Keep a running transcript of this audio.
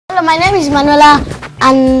Hello, my name is Manuela,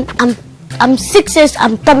 and I'm 6 years.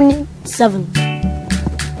 I'm turning 7.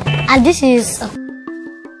 And this is.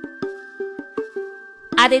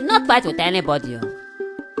 I did not fight with anybody.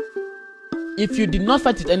 If you did not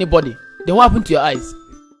fight with anybody, then what happened to your eyes?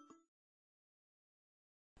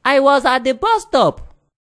 I was at the bus stop.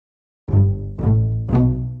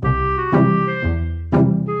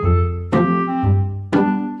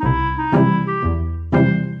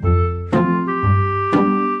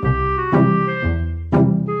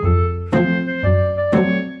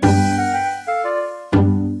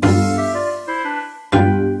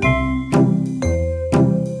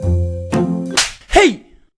 Hey!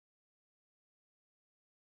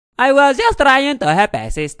 I was just trying to help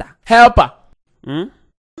a sister. Help her.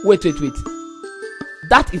 Wait. Wait.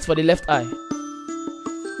 That is for the left eye.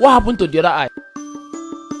 What happened to the other eye?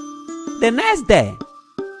 The next day,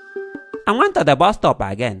 I went to the bus stop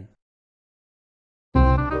again.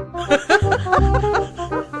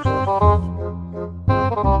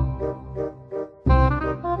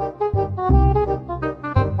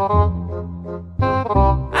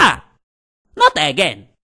 Not again.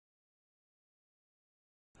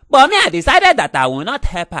 But me, I decided that I will not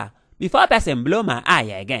help her before person blow my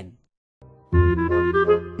eye again.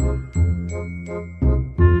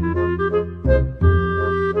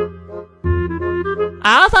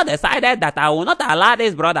 I also decided that I will not allow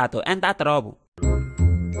this brother to enter trouble.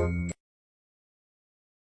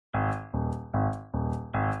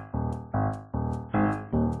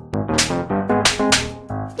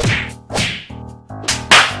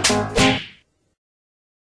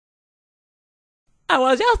 I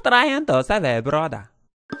was just trying to save a brother.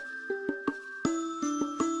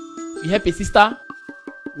 You help a sister,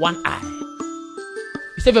 1 eye.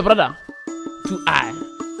 You save a brother, 2 eye.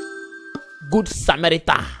 Good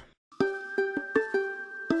Samaritan.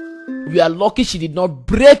 You are lucky she did not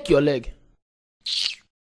break your leg.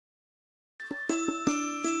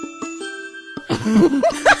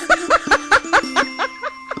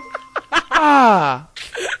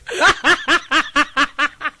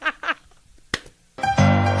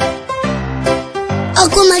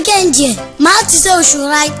 Uncle Mackenzie, my aunt said we should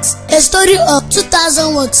write a story of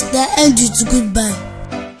 2,000 words that end with goodbye.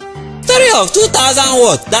 Story of 2,000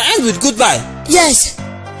 words that end with goodbye? Yes.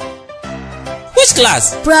 Which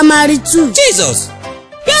class? Primary 2. Jesus!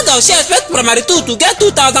 Where does she expect primary 2 to get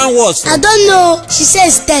 2,000 words? I don't know. She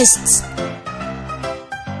says tests.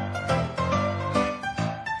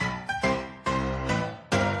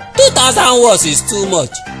 $2,000 words is too much.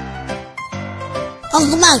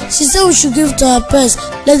 Uncle Mark, she said we should give it to our parents,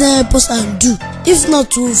 let them help us and do. If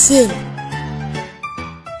not, we will fail.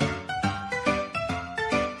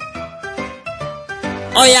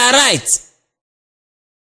 Oh, you're right.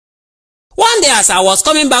 One day as I was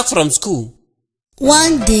coming back from school, I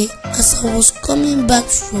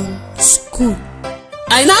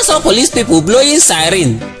now saw police people blowing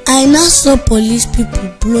siren.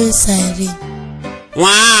 Wah,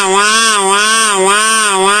 wah, wah,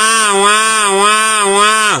 wah, wah, wah, wah,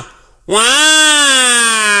 wah, wah.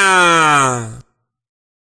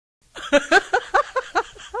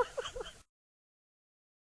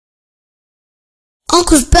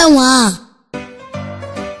 Uncle spell one.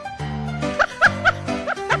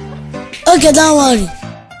 Okay, don't worry.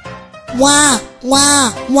 Wah,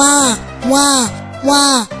 wah, wah, wah,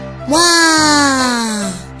 wah,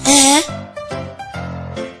 wah.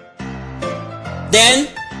 Then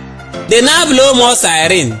they now blow more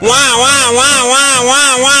siren. Wah, wah, wah, wah,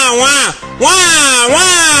 wah, wah, wah, wah,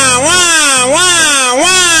 wah, wah, wah,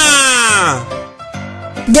 wah.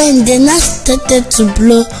 Then they now started to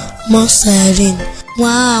blow more siren.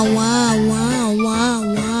 Wah, wah, wah, wah,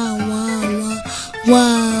 wah, wah, wah,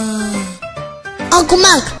 wah. Uncle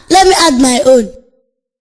Mark, let me add my own.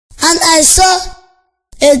 And I saw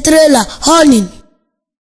a trailer horning.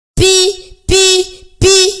 Pee, pee,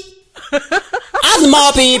 pee. Add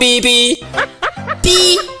more pee, pee, pee.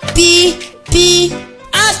 Pee, pee, pee.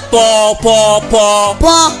 Add paw, paw, paw.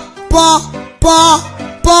 Paw, paw, paw,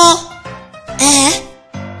 paw.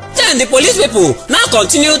 Then the police people now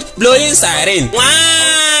continued blowing siren.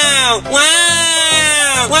 Wow,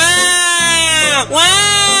 wow, wow, wow,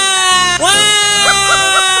 wow.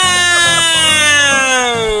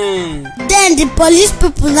 Then the police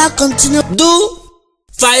people now continue. Do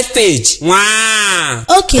 5 page. Wow.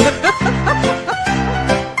 Okay.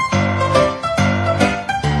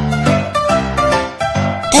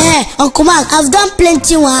 Uncle Mark, I've done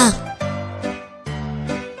plenty one.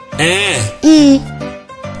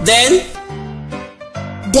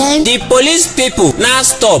 Then the police people now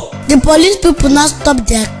stop. The police people now stopped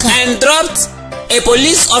their car and dropped a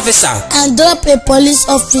police officer and dropped a police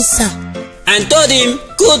officer and told him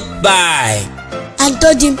goodbye. and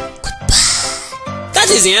told him goodbye. That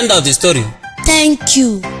is the end of the story. Thank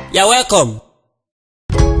you. You're welcome.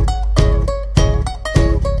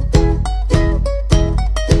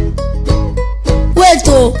 Wait,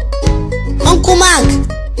 oh, Uncle Mark,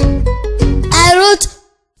 I wrote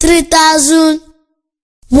 3,000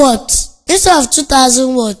 words instead of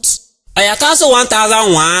 2,000 words. I cancel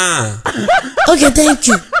 1,001. Okay, thank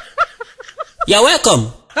you. You're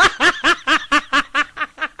welcome.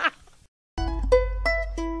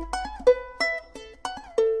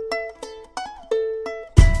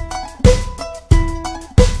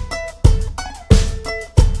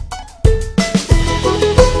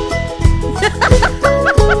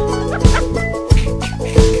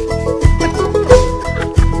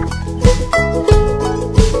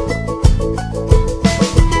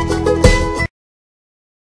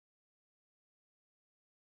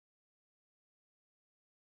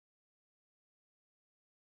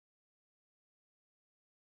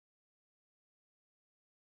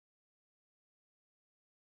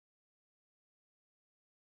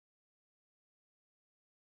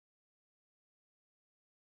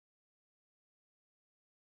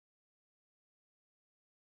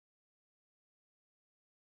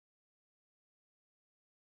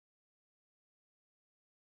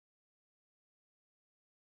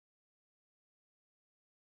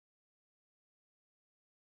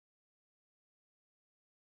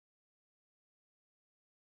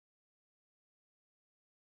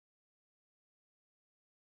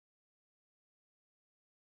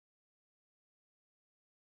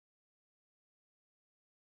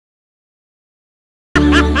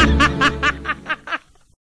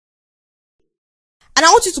 And I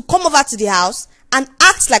want you to come over to the house and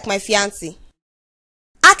act like my fiancé.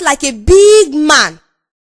 Act like a big man,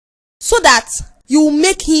 so that you will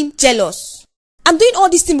make him jealous. I'm doing all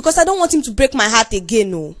this thing because I don't want him to break my heart again,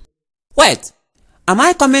 no. Wait, am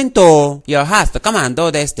I coming to your house to come and do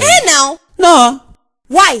this thing? Hey now! No.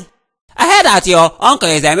 Why? I heard that your uncle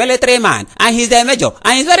is a military man and he's a major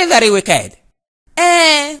and he's very, very wicked.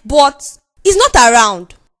 But he's not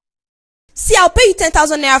around. See, I'll pay you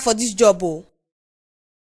 10,000 naira for this job, oh.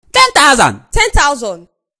 10,000. 10,000.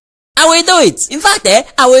 I will do it. In fact,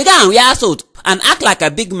 I will go and wear a suit and act like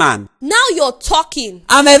a big man. Now you're talking.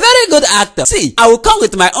 I'm a very good actor. See, I will come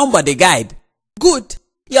with my own bodyguard. Good.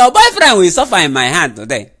 Your boyfriend will suffer in my hand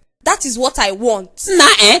today. That is what I want. Nah,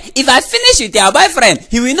 if I finish with your boyfriend,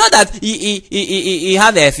 he will know that he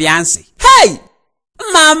have a fiancé. Hey!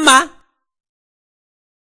 Mama!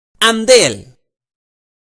 I'm Dale.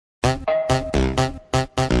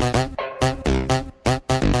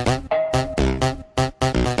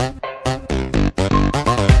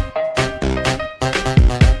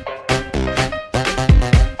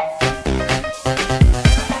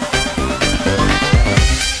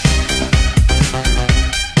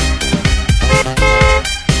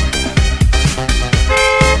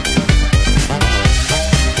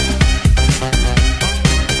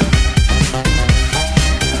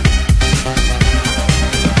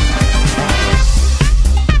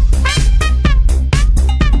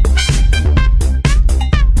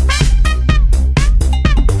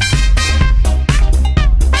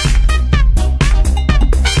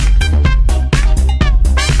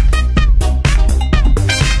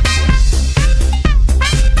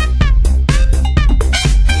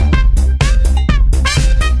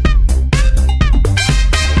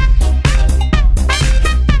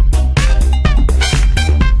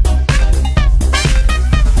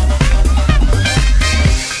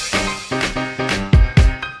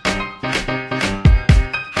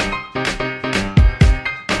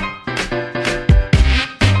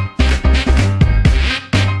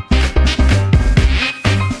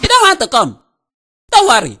 To come. Don't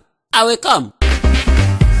worry, I will come.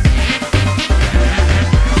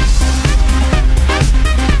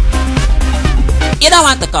 You don't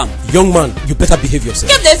want to come. Young man, you better behave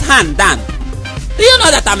yourself. Give this hand down. Do you know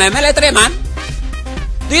that I'm a military man?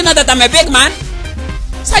 Do you know that I'm a big man?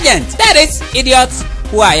 Sergeant, that is idiots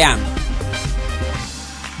who I am.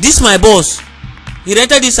 This my boss. He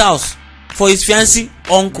rented this house for his fiancé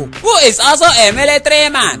uncle, who is also a military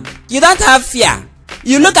man. You don't have fear.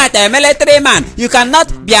 You look at a military man, you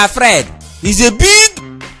cannot be afraid. He's a big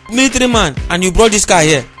military man and you brought this car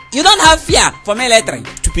here. You don't have fear for military.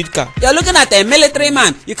 Stupid car. You're looking at a military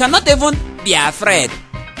man, you cannot even be afraid.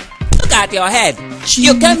 Look at your head.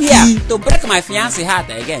 You came here to break my fiancé heart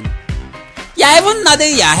again. You're even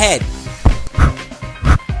nodding your head.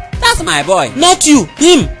 That's my boy. Not you,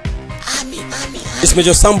 him. It's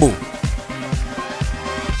Major Sambo.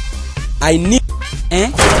 I need Eh?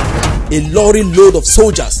 A lorry load of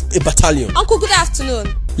soldiers, a battalion. Uncle, good afternoon.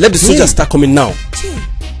 Let the soldiers start coming now. Gee,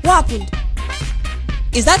 what happened?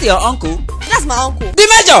 Is that your uncle? That's my uncle. The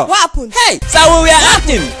major! What happened? Hey, so we were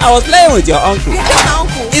acting. I was playing with your uncle. You killed my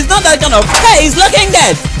uncle. It's not that kind of. Hey, he's looking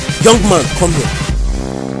dead. Young man, come here.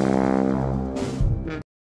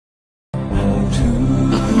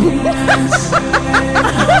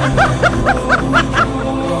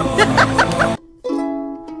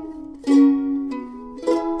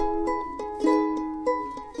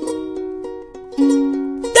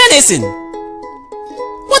 Listen,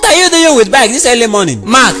 what are you doing with bag this early morning?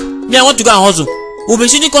 Mark, me I want to go and hustle. We've been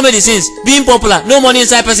shooting comedy since, being popular, no money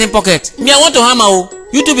inside person pocket. Me I want to hammer oh.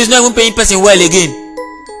 YouTube is not even paying person well again.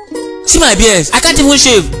 See my beard, I can't even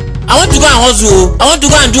shave. I want to go and hustle oh. I want to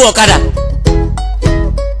go and do Okada.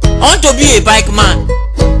 I want to be a bike man.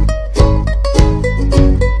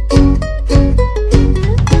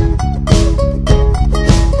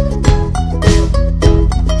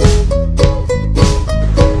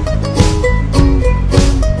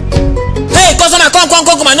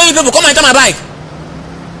 Come, I know you people, come and enter my bike.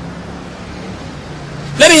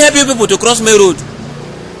 Let me help you people to cross my road.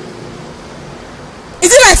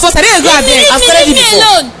 Is it my fault? I didn't go and beg. I've carried you before.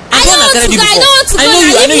 Alone. I don't want to go. I don't want to go. I know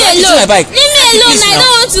you, it's my bike. Leave me alone. I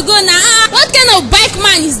don't want to go now. What kind of bike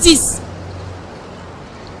man is this?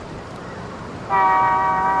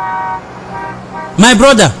 My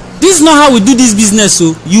brother, this is not how we do this business,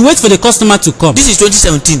 so you wait for the customer to come. This is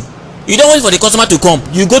 2017. You don't wait for the customer to come,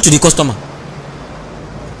 you go to the customer.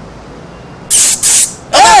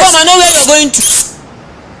 Come, I know where you're going to.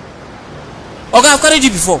 Oga, I've carried you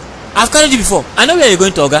before. I know where you're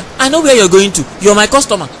going to, Oga. I know where you're going to. You're my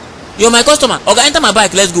customer. Oga, enter my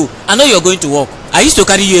bike, let's go. I know you're going to work. I used to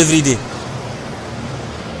carry you every day.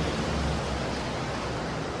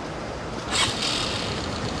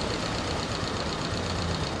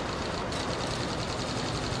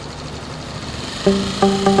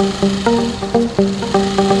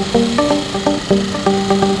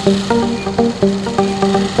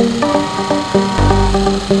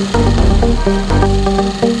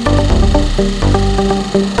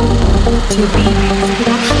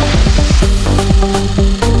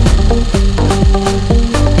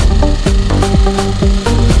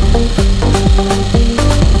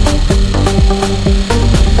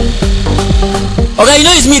 Okay, you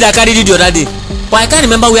know it's me that carried you the other day, but I can't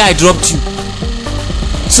remember where I dropped you.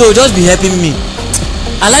 So just be helping me.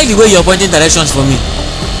 I like the way you're pointing directions for me.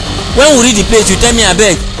 When we reach the place, you tell me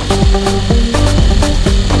abeg.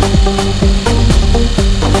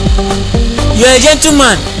 You're a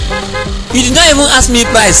gentleman. You did not even ask me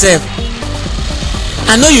price sef.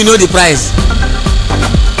 I know you know the price.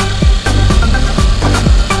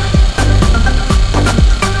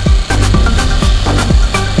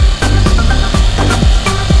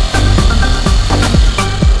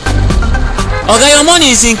 Oga, your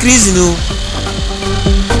money is increasing o.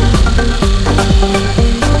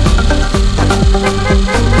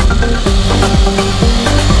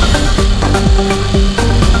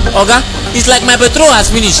 Oga, it's like my petrol has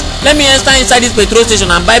finished. Let me enter inside this petrol station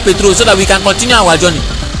and buy petrol so that we can continue our journey.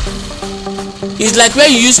 It's like where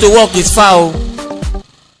you used to work is far o.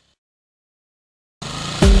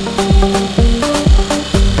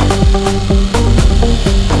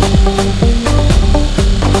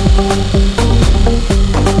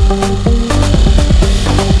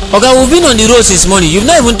 Oga, we've been on the road since morning. You've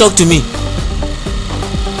not even talked to me.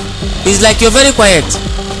 It's like you're very quiet.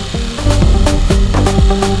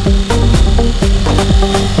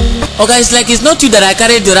 Oga, it's like it's not you that I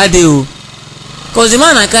carried the other day. Cause the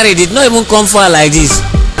man I carried did not even come far like this.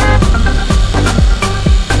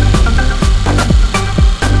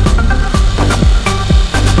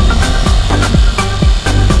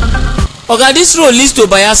 Oga, this road leads to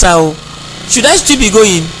Bayelsa o. Should I still be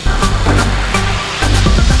going?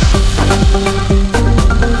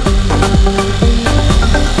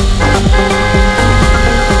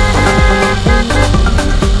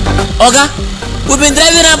 Oga, we've been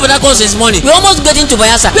driving around Port Harcourt since morning. We're almost getting to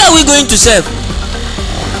Bayelsa. Where are we going to serve?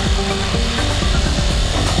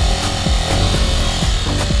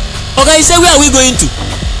 Oga, you say where are we going to?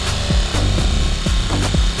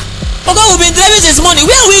 Oga, we've been driving since morning.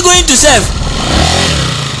 Where are we going to serve?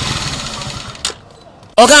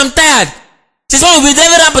 Oga, I'm tired. Since morning we've been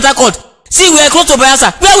driving around Port Harcourt. See, we are close to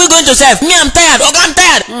Bayelsa. Where are we going to serve? Me, I'm tired. Oga, I'm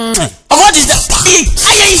tired. Oga, what is that?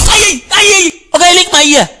 Oga, you lick my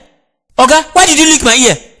ear. Oga, why did you lick my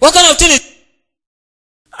ear? What kind of thing is...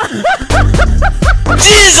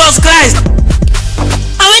 Jesus Christ!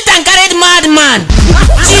 I went and carried madman!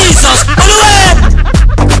 Jesus!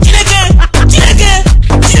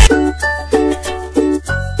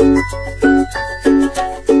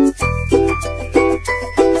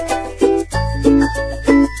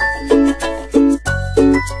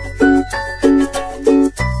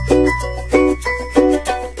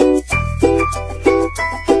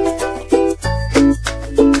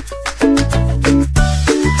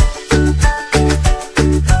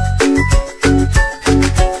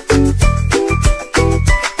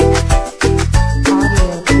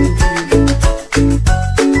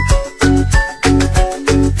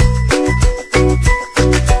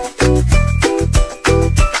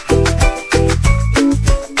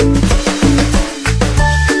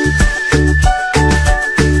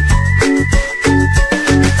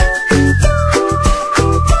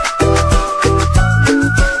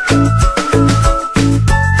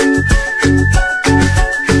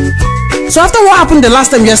 So after what happened the last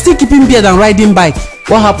time, you're still keeping beard and riding bike.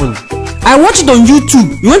 What happened? I watched it on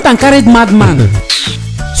YouTube. You went and carried madman.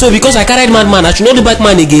 So because I carried madman, I should not do bike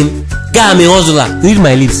man again? Guy, I'm a hustler. Read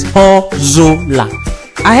my lips. Hustler.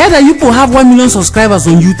 I heard that you people have 1 million subscribers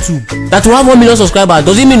on YouTube. That we have 1 million subscribers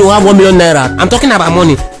doesn't mean we have 1 million naira. I'm talking about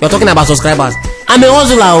money. You're talking about subscribers. I'm a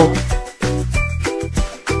hustler.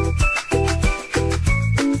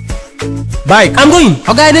 Bike. I'm going.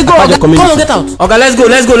 Okay, they go. Okay, come on, get out. Okay, let's go.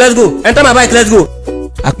 Enter my bike, let's go.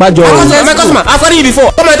 Akpajo. I'm a customer. I've carried you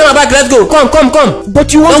before. Come enter my bike, let's go. Come.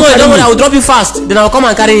 But you want Don't to worry, me. I will drop you fast. Then I'll come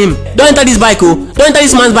and carry him. Don't enter this bike, oh. Don't enter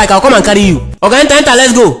this man's bike. I'll come and carry you. Okay, enter,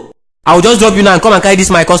 let's go. I will just drop you now and come and carry this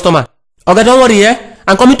my customer. Okay, don't worry, yeah?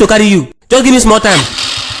 I'm coming to carry you. Just give me small time.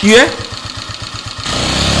 You hear?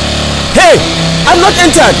 Hey, I'm not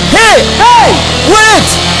entered. Hey, wait.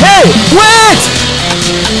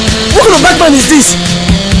 What kind of backman is this?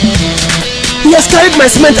 He has carried my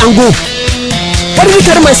cement and go. Why did he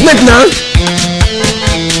carry my cement now?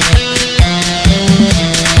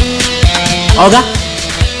 Oga,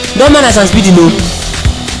 don't mind as I'm speeding, no.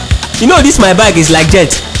 You know this my bike is like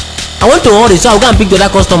jet. I want to hurry, so I'll go and pick the other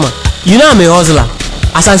customer. You know I'm a hustler.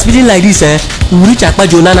 As I'm speeding like this, we reach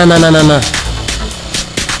Akpajo, na.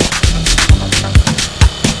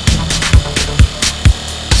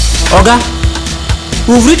 Oga,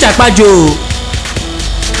 we've reached Akpajo.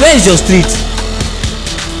 Where is your street?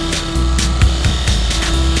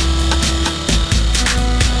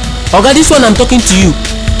 Oga, this one I'm talking to you,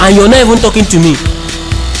 and you're not even talking to me.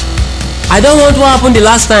 I don't want what happened the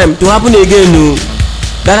last time to happen again, no.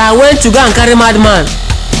 That I went to go and carry madman.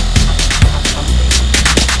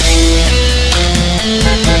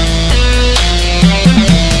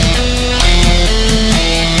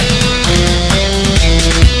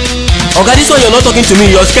 Oga, this one you're not talking to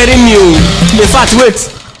me, you're scaring me. In fact, wait.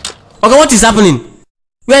 Oga, what is happening?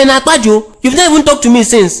 We're in Akpajo. You've not even talked to me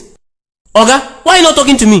since. Oga, why are you not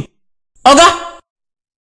talking to me? Oga?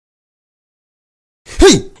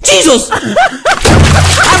 Hey, Jesus! I've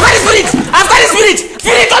got the spirit!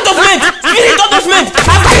 Spirit out of men! I've got the spirit!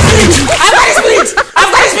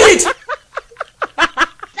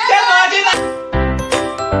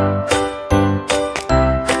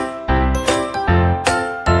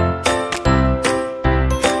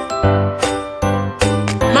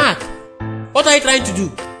 Mark, what are you trying to do?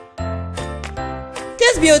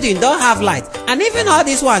 This building don't have light, and even all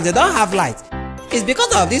these ones, they don't have light. It's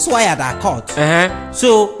because of this wire that caught.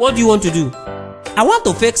 So, what do you want to do? I want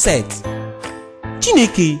to fix it.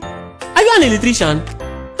 Chineke, are you an electrician?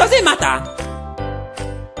 Does it matter?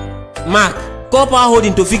 Mark, call power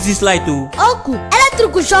holding to fix this light, too. Uncle,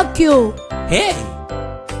 electric will shock you. Hey,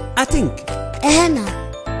 I think. Ehena.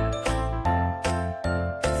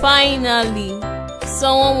 Finally,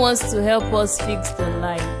 someone wants to help us fix the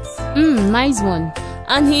lights. Nice one.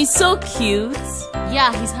 And he's so cute.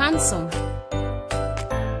 Yeah, he's handsome.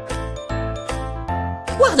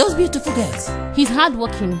 Who are those beautiful girls? He's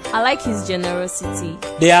hardworking. I like his generosity.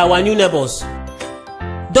 They are our new neighbors.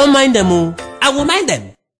 Don't mind them, oh. I will mind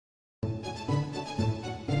them.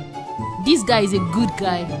 This guy is a good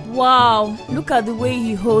guy. Wow, look at the way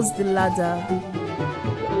he holds the ladder.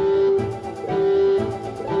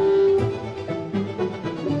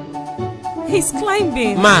 He's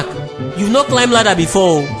climbing. Mark, you've not climbed ladder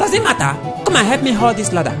before. Does it matter? Come and help me hold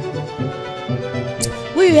this ladder.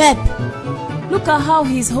 Will you help? Look at how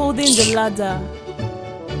he's holding the ladder.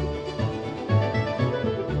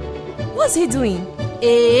 What's he doing?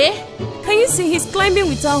 Can you see he's climbing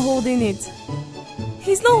without holding it?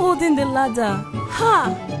 He's not holding the ladder.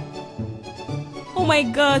 Ha! Oh my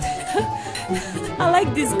God. I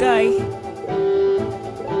like this guy.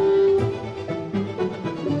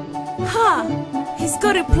 Ha! He's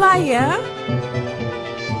got a plier.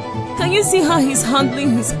 Can you see how he's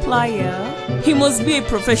handling his plier? He must be a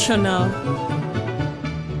professional.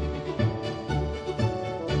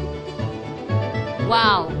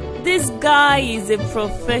 Wow. This guy is a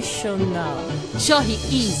professional. Sure he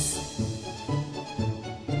is.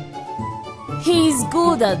 He's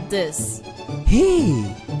good at this. Hey.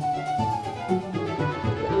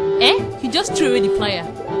 He just threw away the plier.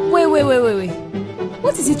 Wait.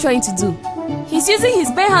 What is he trying to do? He's using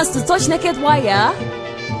his bare hands to touch naked wire?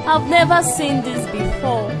 I've never seen this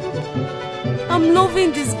before. I'm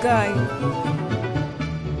loving this guy.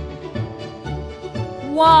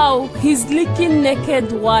 Wow, he's licking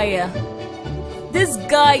naked wire. This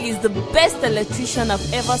guy is the best electrician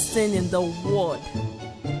I've ever seen in the world.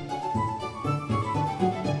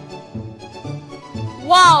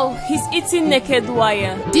 Wow, he's eating naked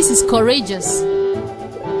wire. This is courageous.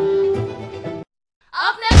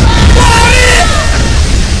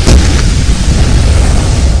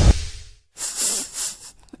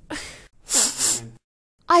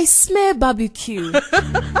 I smell barbecue.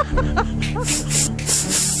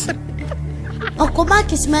 Uncle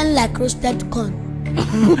Mark is smelling like roasted corn. I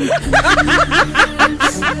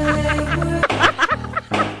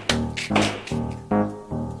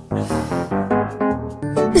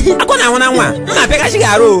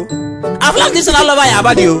flog this all over your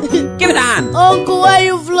body. Give me the hand. Uncle, why are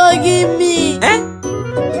you flogging me?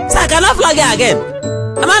 So I cannot flog you again.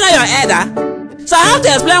 Am I not your elder? So I have to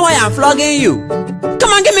explain why I'm flogging you.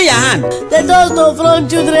 Come on, give me your hand. They don't know flog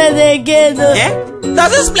children again.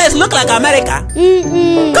 Does this place look like America?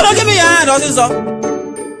 Come on, give me your hand.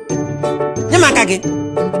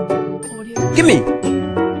 Give me.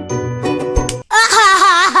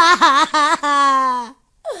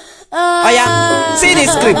 Oh yeah, see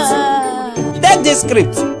this script. Take this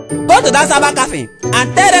script. Go to that cyber cafe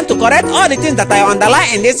and tell them to correct all the things that I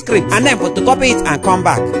underline in this script and then photocopy it and come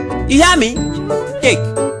back. You hear me? Take.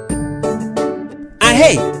 And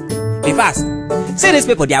hey, be fast. See these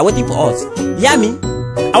people, they are waiting for us. You hear me?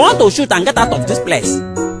 I want to shoot and get out of this place.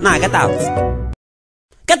 Now get out.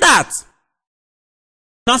 Get out!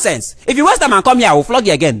 Nonsense. If you waste time and come here, I will flog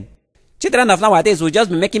you again. Children of nowadays will just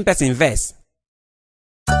be making person verse.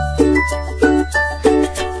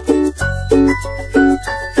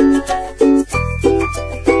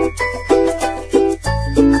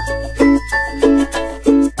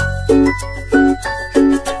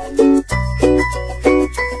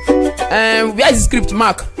 Where is the script,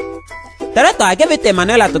 Mark? Director, I gave it to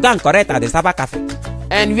Manuela to go and correct at the cyber cafe.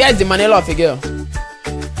 And where is the Manila of a girl?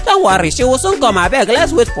 Don't worry, she will soon come. I beg,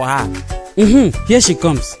 let's wait for her. Here she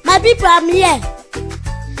comes. My people, I'm here.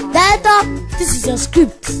 Director, this is your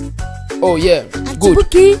script. Oh yeah, good.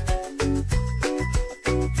 Buki.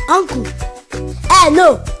 Uncle.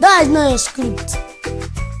 No, that is not your script.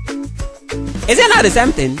 Is it not the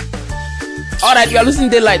same thing? Alright, you are losing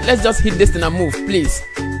daylight. Let's just hit this thing and move, please.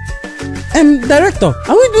 Director,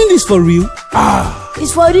 are we doing this for real?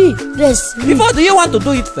 It's for real. Yes. Before, do you want to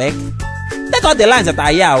do it fake? Take out the lines that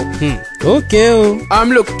are here. Okay.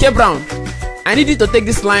 Look, K Brown, I need you to take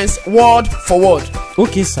these lines word for word.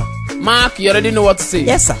 Okay, sir. Mark, you already know what to say.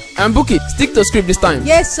 Yes, sir. And Buki, stick to script this time.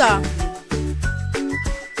 Yes, sir.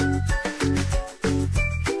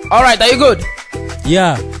 Alright, are you good?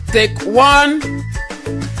 Yeah. Take 1,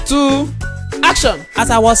 2, action. As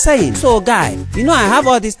I was saying, so guy, you know I have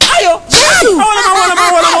all this. Why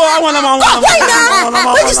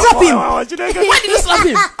did you slap him? Why did you slap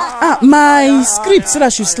him? My script said I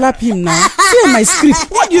should slap him now. See my script.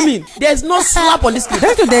 What do you mean? There's no slap on this script.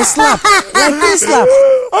 Director, there's slap. Like this slap.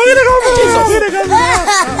 Jesus.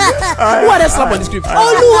 Who had that slap on the script? Who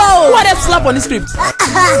had that slap on the script? Who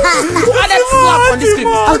had that slap on the script?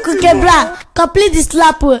 Uncle Kebra, complete the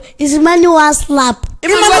slap. It's manual slap.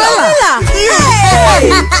 Emanuela.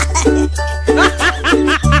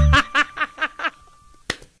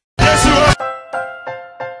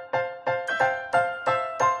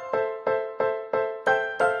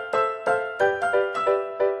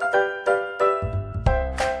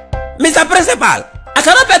 Mr. Principal, I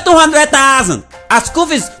cannot pay 200,000 as school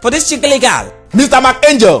fees for this chickly girl. Mr.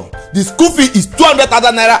 McAngel, the school fee is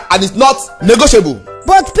 200,000 naira and it's not negotiable.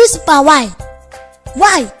 But principal, why?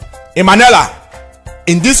 Why? Emanuela,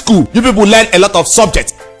 in this school, you people learn a lot of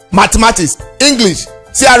subjects. Mathematics, English,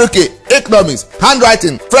 CRK, economics,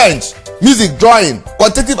 handwriting, French, music, drawing,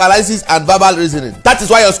 quantitative analysis and verbal reasoning. That is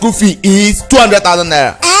why your school fee is 200,000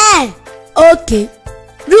 naira. Okay.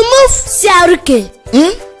 Remove CRK.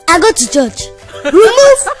 I go to church.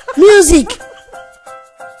 Remove music.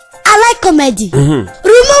 I like comedy.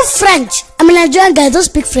 Remove French. I'm a Nigerian guy, I don't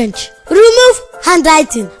speak French. Remove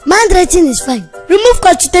handwriting. My handwriting is fine. Remove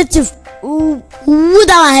quantitative. Would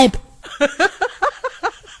that help?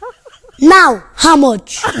 Now, how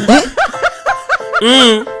much? How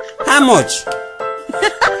much?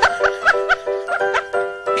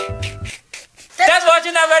 Just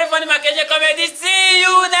watching a very funny Mackenzie comedy. See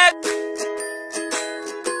you next.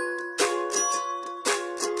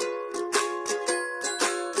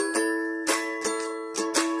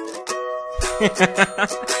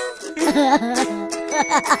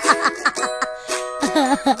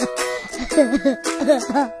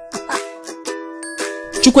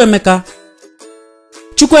 Chukwemeka.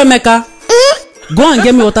 Go and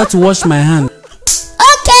get me water to wash my hand.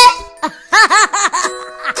 Okay.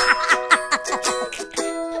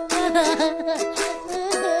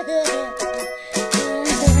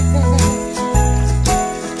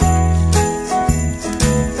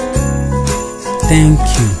 Thank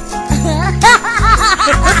you.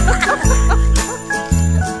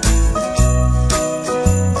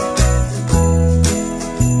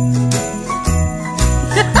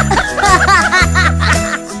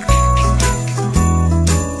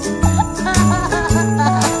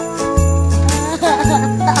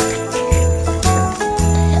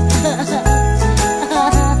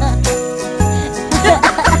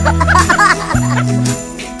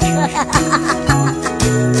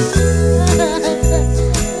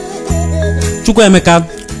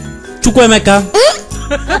 Chukwuemeka.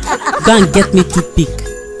 Go and get me toothpick.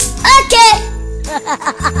 Okay.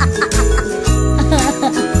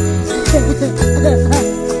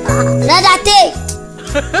 Another thing.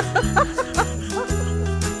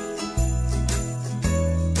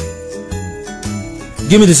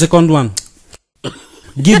 Give me the second one.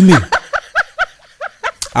 Give me.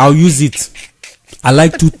 I'll use it. I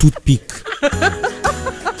like toothpick.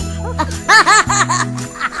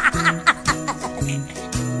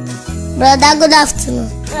 Brother, good afternoon.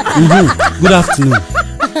 Good afternoon.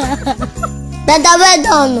 Brother, well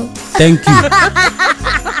done. Thank you.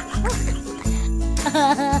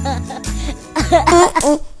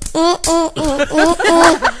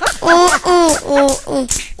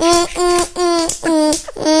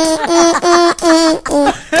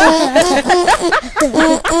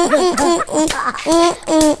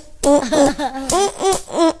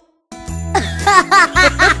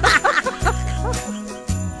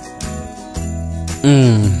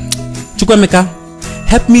 Chukwuemeka,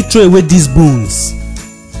 help me throw away these bones.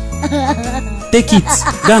 Take it.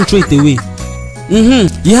 Go and throw it away.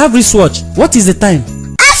 You have wristwatch. What is the time?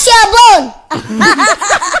 Ask your bone.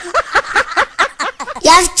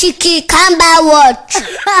 You have chicken, can't buy watch.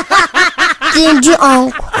 Did you,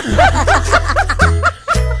 uncle?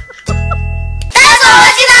 That's all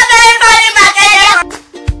what you have very funny.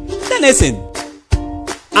 Then listen,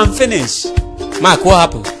 I'm finished. Mark, what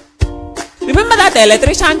happened? Remember that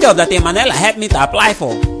electrician job that Emanuela helped me to apply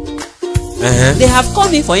for? They have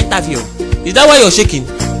called me for interview. Is that why you're shaking?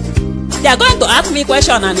 They are going to ask me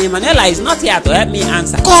question and Emanuela is not here to help me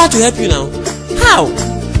answer. Call her to help you now. How?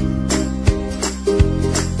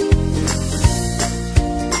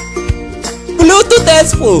 Bluetooth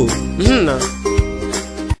Expo.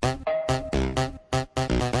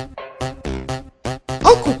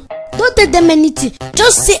 Uncle, don't tell them anything.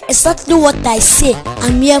 Just say exactly what I say.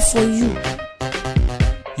 I'm here for you.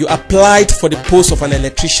 You applied for the post of an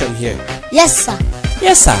electrician here. Yes, sir.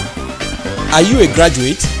 Yes, sir. Are you a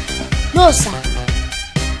graduate? No, sir.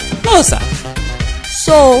 No, sir.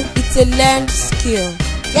 So, it's a learned skill.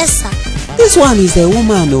 Yes, sir. This one is a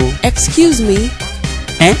woman, oh. Excuse me?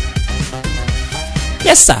 Eh?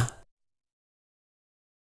 Yes, sir.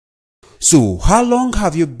 So, how long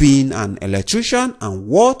have you been an electrician and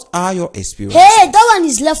what are your experiences? Hey, that one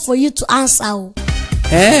is left for you to answer.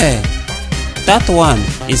 Hey, that one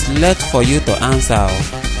is left for you to answer.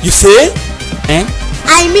 You say? Eh?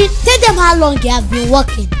 I mean, tell them how long you have been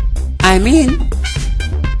working. I mean,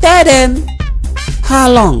 tell them how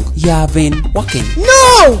long you have been working.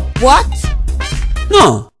 No! What?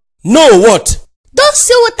 No. No, what? Don't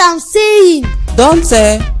say what I'm saying. Don't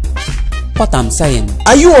say what I'm saying.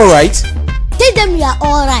 Are you alright? Tell them you are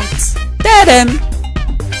alright. Tell them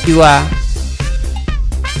you are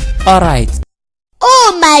alright.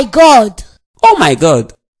 Oh my God. Oh my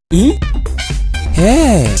God.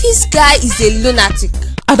 Hey. This guy is a lunatic.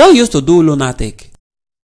 I don't used to do lunatic.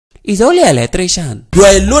 He's only electrician. You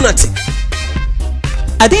are a lunatic.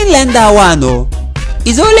 I didn't learn that one, no.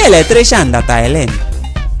 It's only electrician that I learn.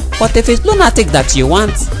 But if it's lunatic that you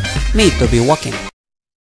want me to be working,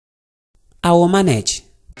 I will manage.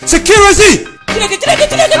 Security!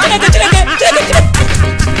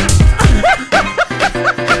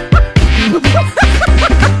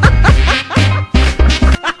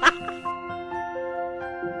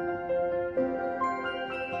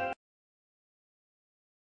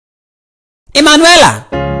 Emanuela,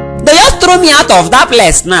 they just throw me out of that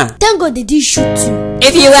place now. Thank God they didn't shoot you.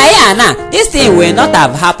 If you were here now, this thing will not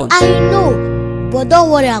have happened. I know, but don't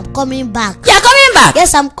worry, I'm coming back. You are coming back?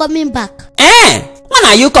 Yes, I'm coming back. Eh? When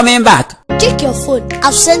are you coming back? Check your phone.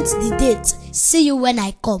 I've sent the date. See you when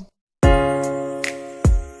I come.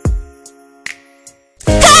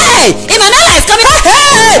 Hey! Emanuela is coming back!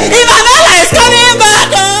 Hey! Emanuela is coming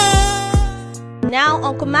back! Now,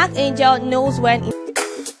 Uncle Mark Angel knows when.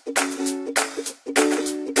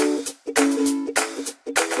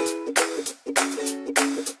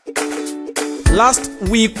 Last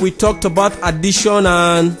week we talked about addition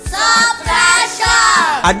and Subtraction!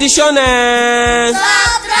 addition and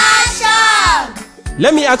Subtraction!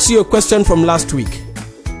 Let me ask you a question from last week.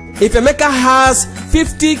 If Emeka has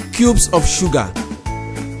 50 cubes of sugar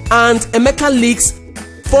and Emeka leaks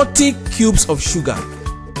 40 cubes of sugar,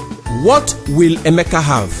 what will Emeka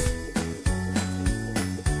have?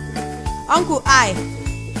 Uncle I.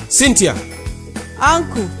 Cynthia.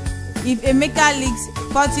 Uncle, if Emeka leaks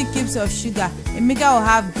 40 cubes of sugar, Emeka will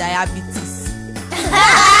have diabetes.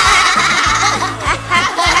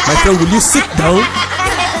 My friend, will you sit down?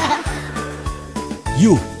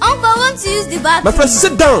 You. Uncle, I want to use the bathroom. My friend,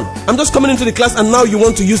 sit down. I'm just coming into the class and now you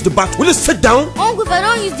want to use the bathroom. Will you sit down? Uncle, if I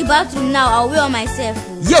don't use the bathroom now, I'll wait on myself.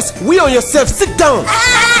 Yes, wait on yourself. Sit down.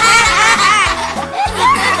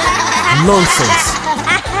 Nonsense.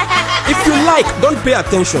 If you like, don't pay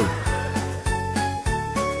attention.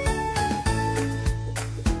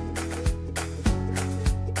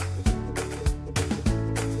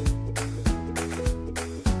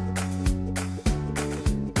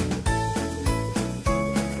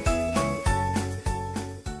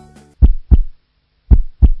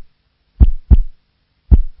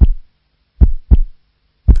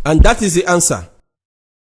 And that is the answer.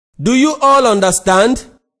 Do you all understand?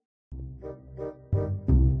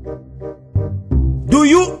 Do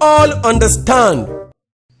you all understand?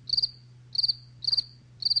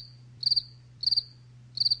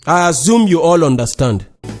 I assume you all understand.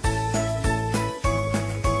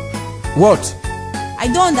 What? I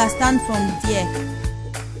don't understand from there.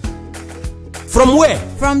 From where?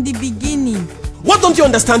 From the beginning. What don't you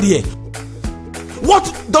understand here?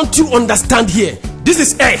 What don't you understand here? This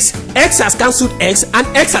is x. X has cancelled x and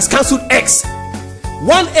x has cancelled x.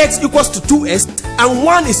 1x equals to 2x and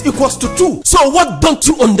 1 is equals to 2. So what don't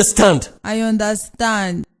you understand? I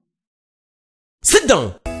understand. Sit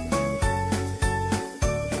down.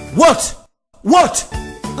 What? What?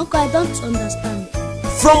 Uncle, I don't understand.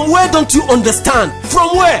 From where don't you understand?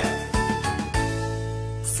 From where?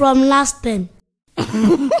 From last term.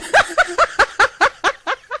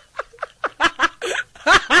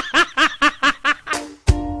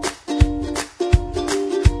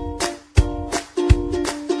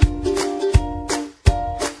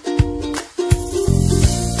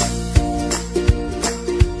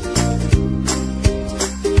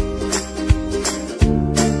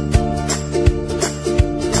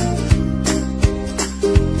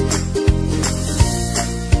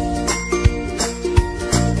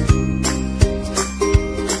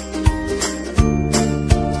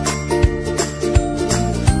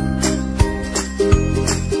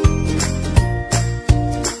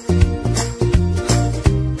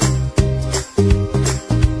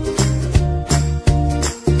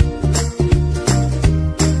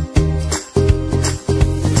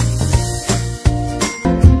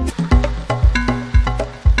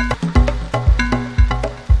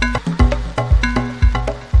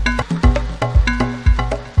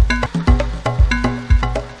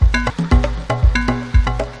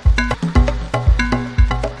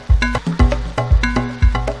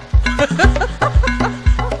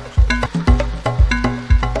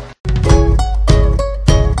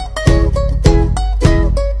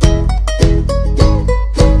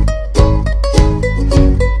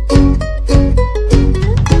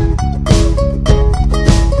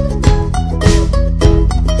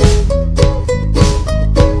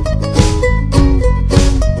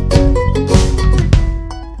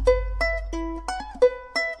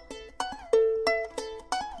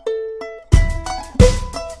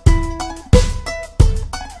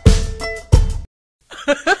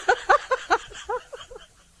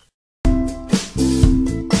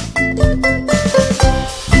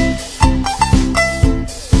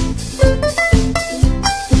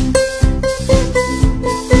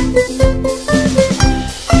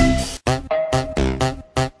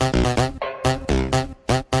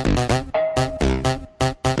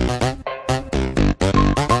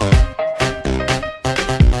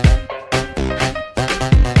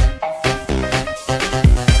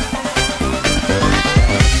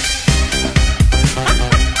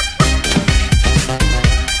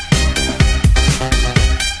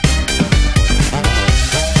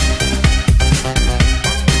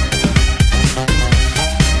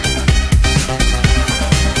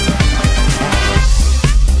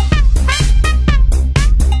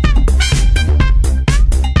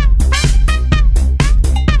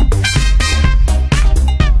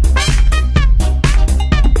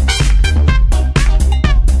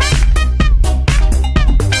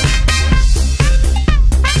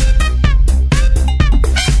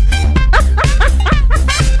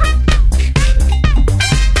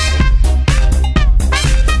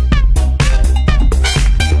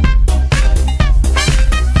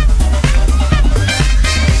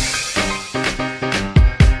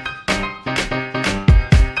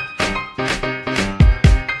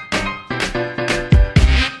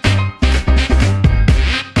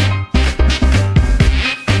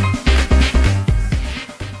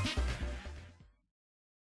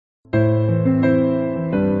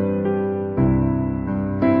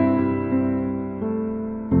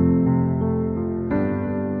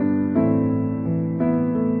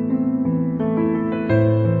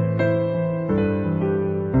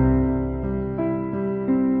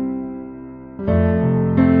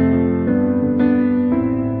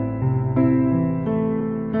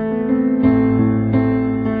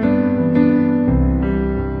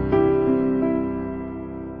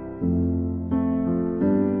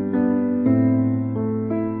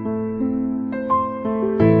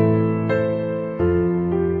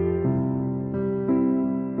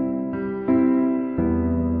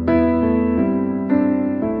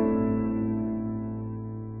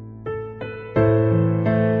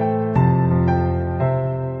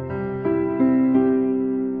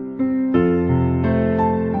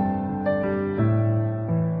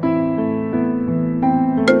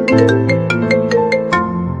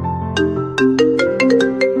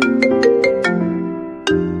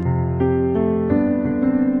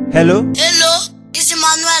 Hello? Hello, it's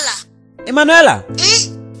Emanuela. Emanuela?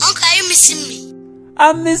 Uncle, are you missing me?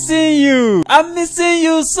 I'm missing you. I'm missing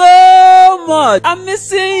you so much. I'm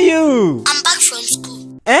missing you. I'm back from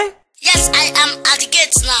school. Eh? Yes, I am at the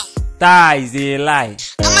gate now. That is a lie.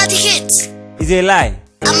 I'm at the gate. It's a lie.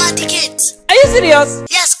 I'm at the gate. Are you serious?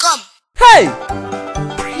 Yes, come. Hey!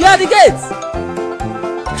 You are at the gate.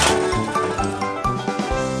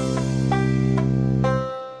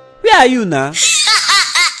 Where are you now?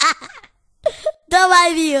 Don't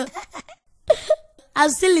worry you. I'm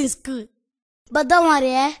still in school. But don't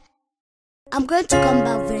worry, I'm going to come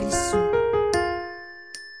back very soon.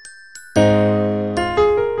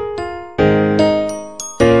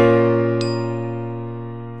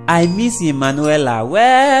 I miss Emanuela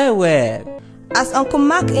well. As Uncle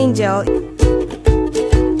Mark Angel,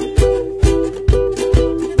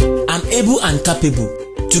 I'm able and capable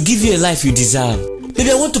to give you a life you deserve.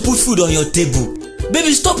 Baby, I want to put food on your table.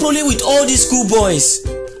 Baby, stop rolling with all these school boys.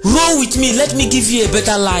 Roll with me, let me give you a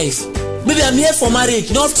better life. Baby, I'm here for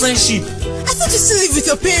marriage, not friendship. I thought you still live with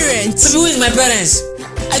your parents. Baby, who is my parents?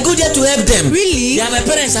 I go there to help them. Really? They are my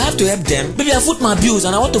parents, I have to help them. Baby, I foot my bills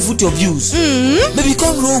and I want to foot your bills. Baby,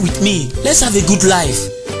 come roll with me. Let's have a good life.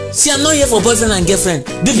 See, I'm not here for boyfriend and girlfriend.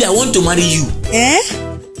 Baby, I want to marry you.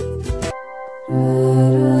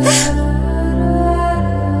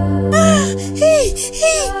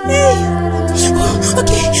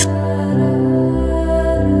 Okay.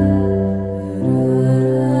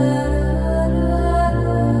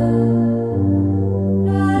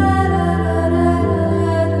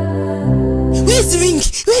 Where's the ring?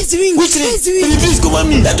 Where's the ring? Which ring? Where's the ring? Baby, please come on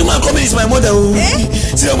me. That woman coming is my mother.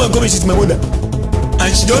 See that woman coming, she's my mother.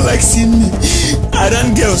 And she don't like seeing me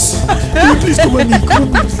around girls. Baby, please come on me. Come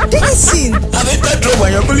on me. Dancing. I've entered trouble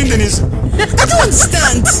and you're calling Dennis. I don't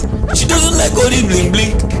understand. She doesn't like all this bling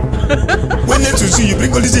bling. When next to see you,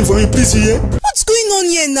 bring all this thing for me, please, yeah? What's going on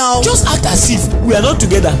here now? Just act as if we are not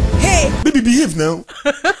together. Hey. Baby, behave now.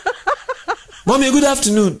 Mommy, good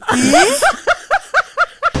afternoon. Hey.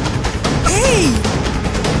 Hey.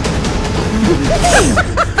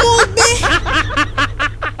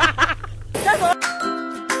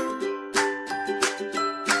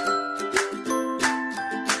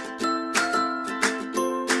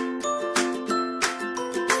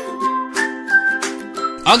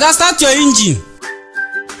 Oga, start your engine.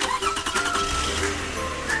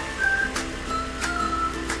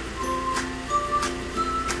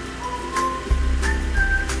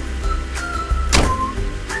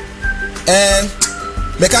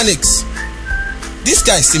 Mechanics, this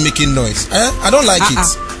guy is still making noise. I don't like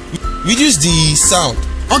it. Reduce the sound.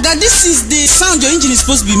 Oga, this is the sound your engine is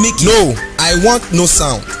supposed to be making. No, I want no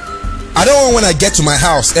sound. I don't want when I get to my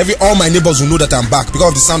house, all my neighbors will know that I'm back because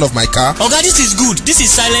of the sound of my car. Oga, this is good. This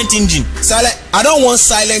is silent engine. Silent? I don't want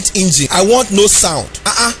silent engine. I want no sound.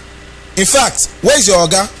 In fact, where's your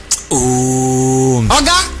Oga? Oh.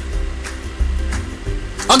 Oga!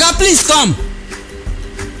 Oga, please come.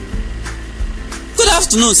 Good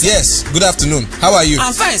afternoon, sir. Yes, good afternoon. How are you?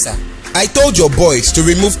 I'm fine, sir. I told your boys to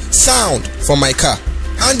remove sound from my car,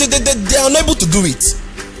 and they are unable to do it.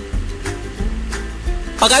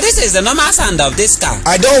 Okay, this is the normal sound of this car.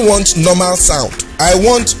 I don't want normal sound. I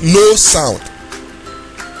want no sound.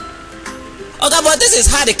 Okay, but this is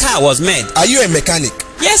how the car was made. Are you a mechanic?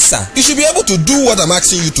 Yes, sir. You should be able to do what I'm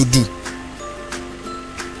asking you to do.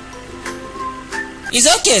 It's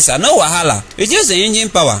okay, sir. No wahala. Reduce the engine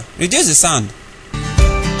power. Reduce the sound.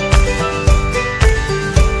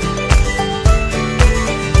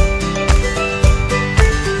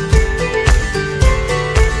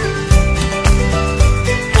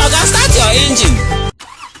 Engine.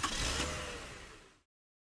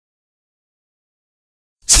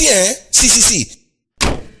 See.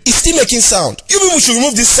 It's still making sound. You people should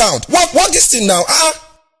remove this sound. What this thing now?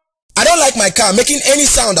 I don't like my car making any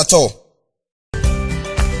sound at all.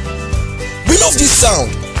 Remove this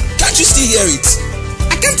sound. Can't you still hear it?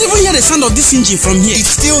 I can't even hear the sound of this engine from here. It's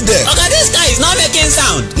still there. Okay, this guy is not making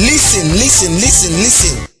sound. Listen.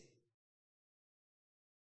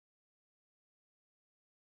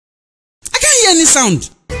 Any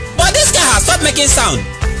sound, but this guy has stopped making sound.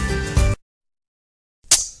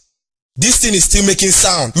 This thing is still making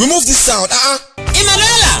sound. Remove this sound.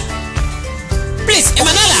 Emanuela, please,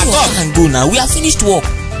 Emanuela, come and go now. We have finished work.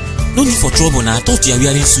 No need for trouble now. I thought you are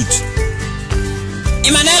wearing suit.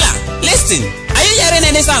 Emanuela, listen. Are you hearing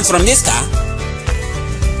any sounds from this car?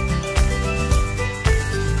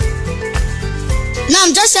 No,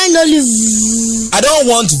 I'm just saying only vroom. I don't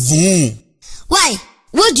want vroom. Why?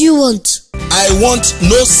 What do you want? I want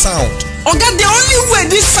no sound. Oga, the only way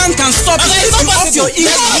this sound can stop is if you off your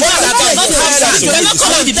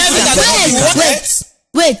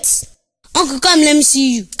Wait. Uncle, come, let me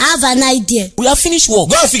see you. I have an idea. We have finished work.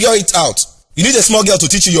 Go and figure it out. You need a small girl to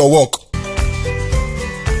teach you your work.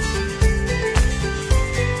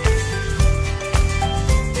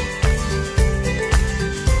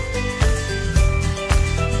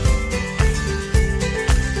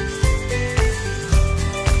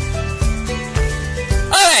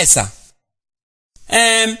 Alright, sir.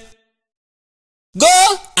 Go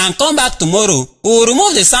and come back tomorrow. We will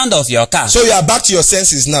remove the sound of your car. So you are back to your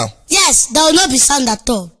senses now? Yes, there will not be sound at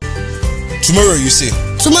all. Tomorrow, you say?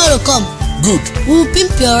 Tomorrow, come. Good. We will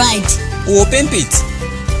pimp your ride. We will pimp it.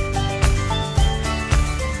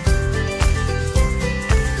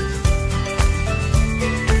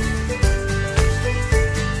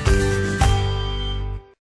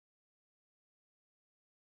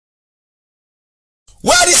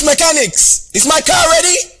 Where are these mechanics? Is my car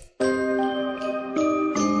ready?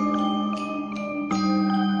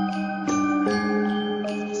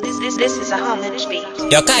 This is a homage beat.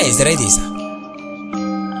 Your car is ready, sir.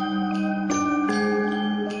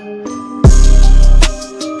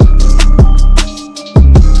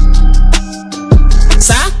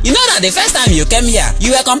 Sir, you know that the first time you came here,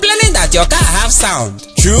 you were complaining that your car have sound.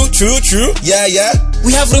 True. Yeah.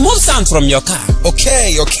 We have removed sound from your car.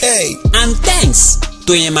 Okay. And thanks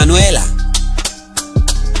to Emanuela.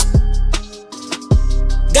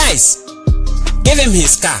 Guys, give him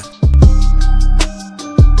his car.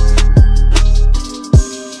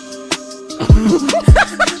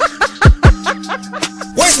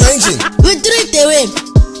 Where's my engine? We threw it away.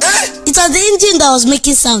 It was the engine that was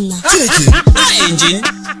making sound now. No engine,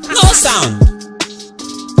 no sound.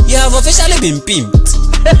 You have officially been pimped.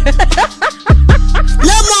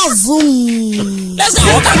 No more boom. Let's go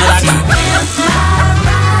walk another car.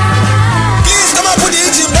 Please come and put the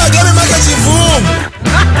engine back. Let me make it boom.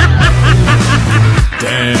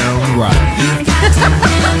 Damn right.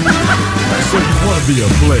 So you want to be a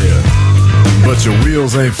player, but your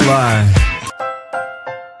wheels ain't flying.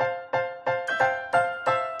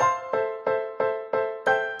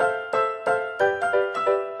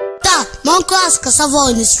 Dad, my uncle has cassava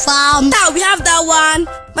on his farm. Dad, we have that one.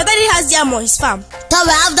 My daddy has yam on his farm. Dad,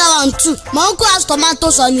 we have that one too. My uncle has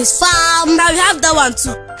tomatoes on his farm. Dad, we have that one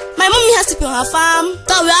too. My mommy has chicken on her farm.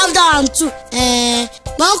 Dad, we have that one too.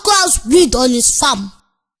 My uncle has weed on his farm.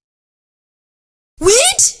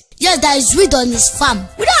 Weed? Yes, there is weed on his farm.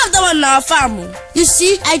 We don't have that one on our farm. You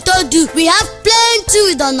see, I told you, we have plenty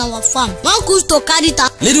weed on our farm. My uncle used to carry it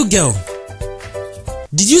out. Little girl,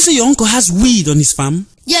 did you say your uncle has weed on his farm?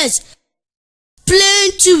 Yes,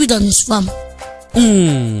 plenty weed on his farm.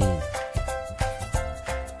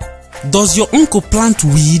 Does your uncle plant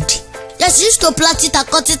weed? Yes, he used to plant it and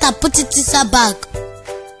cut it and put it inside a bag.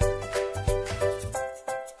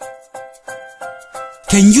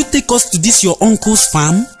 Can you take us to this your uncle's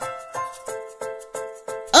farm?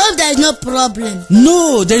 I hope there is no problem.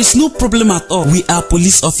 No, there is no problem at all. We are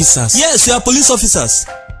police officers. Yes, we are police officers.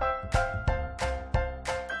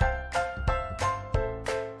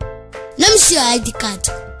 Let me see your ID card.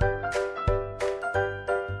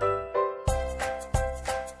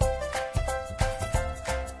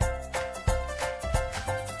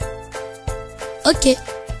 Okay.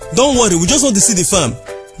 Don't worry, we just want to see the farm.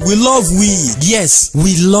 We love weed. Yes,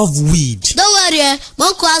 we love weed. Don't worry, my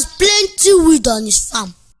uncle has plenty weed on his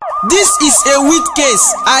farm. This is a weed case.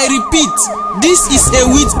 I repeat, this is a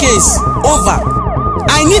weed case. Over.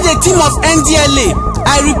 I need a team of NDLA.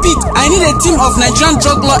 I repeat, I need a team of Nigerian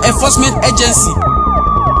Drug Law Enforcement Agency.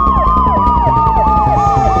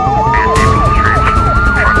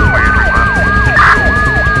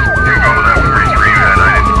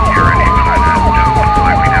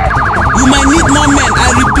 You might need more men.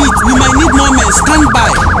 I repeat, you might need more men. Stand by.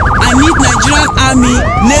 I need Nigerian Army,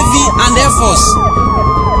 Navy, and Air Force.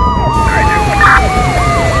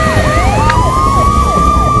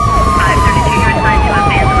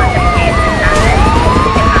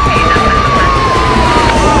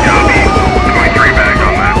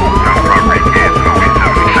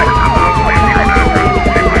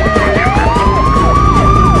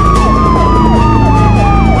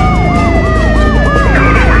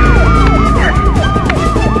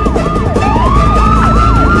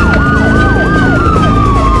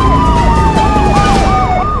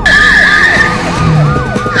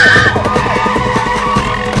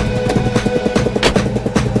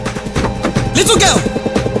 Little girl,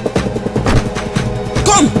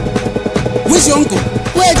 come. Where's your uncle?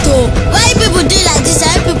 Wait, why people do like this?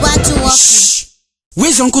 I people have to walk. Shh.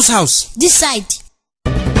 Where's your uncle's house? This side.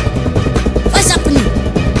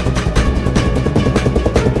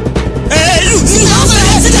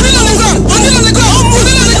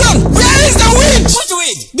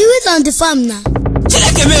 The weed on the farm now.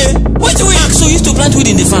 What do we ask? So you used to plant weed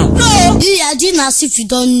in the farm? No! You are doing as if you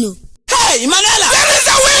don't know. Hey, Manela! There is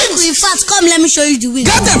a wind! In fact, come let me show you the wind.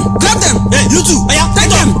 Grab them! Grab them! Hey, you two!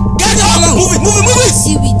 Take them! Get them! Move it! Move it! Move it!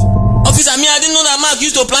 See weed. Officer, me, I didn't know that Mark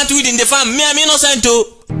used to plant weed in the farm. Me, I'm innocent too.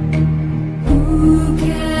 Who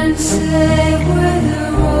can say where the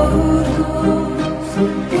road goes,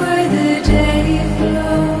 where the day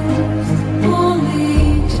flows?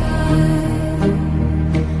 Only time.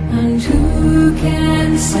 And who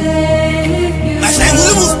can say if you... My friend,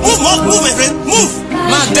 move! Move! Move, my friend! Move!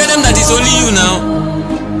 Mark, tell them that it's only you now.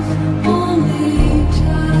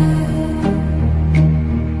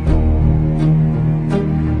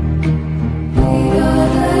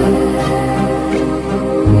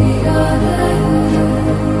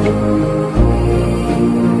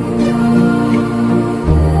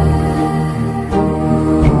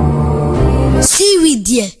 Seaweed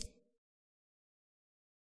here.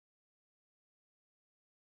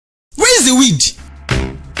 Where is the weed?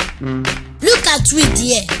 Look at weed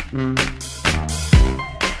here.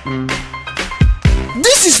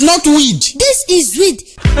 This is not weed. This is weed.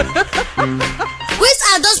 Weeds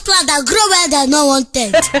are those plants that grow where they are not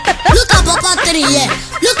wanted. Look at pawpaw tree here.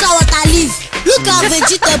 Look at water leaf. Look at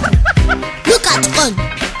vegetable. Look at corn.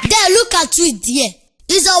 There, look at weed here.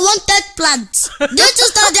 It's a wanted plant. Don't you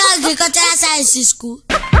study agricultural science in school?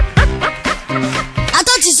 I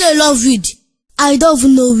thought you said you love weed. I don't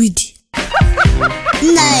even know weed.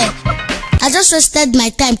 Nah, I just wasted my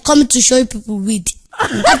time coming to show you people weed.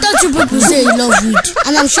 I thought you people say you love weed.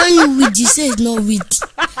 And I'm showing you weed, you say it's not weed.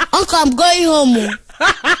 Uncle, I'm going home.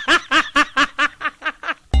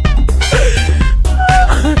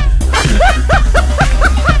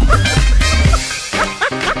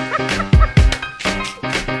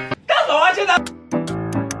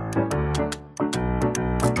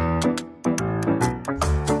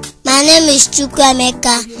 My name is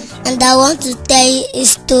Chukwemeka, and I want to tell you a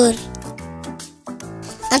story.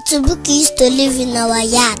 Auntie Buki used to live in our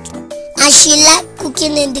yard, and she liked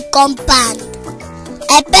cooking in the compound.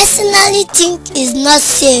 I personally think it's not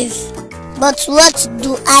safe, but what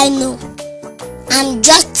do I know? I'm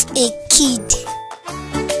just a kid.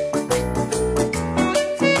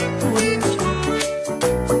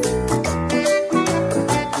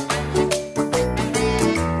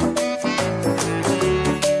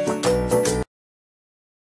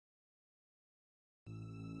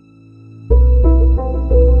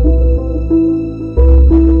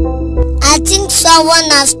 I think someone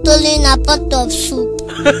has stolen a pot of soup.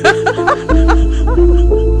 Who carried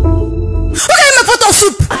my pot of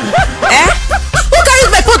soup? Who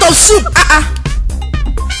carried my pot of soup?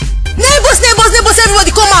 Neighbors,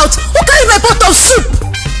 everybody come out. Who carried my pot of soup?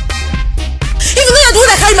 If you know you're the one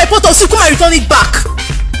that carried my pot of soup, come and return it back.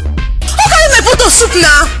 Who carried my pot of soup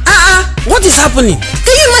now? What is happening?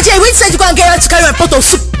 Can you imagine? I went inside to go and get her to carry my pot of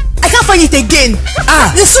soup. I can't find it again.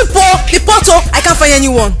 The soup, the pot, I can't find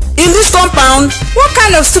anyone. In this compound? What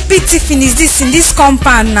kind of stupid tiffin is this in this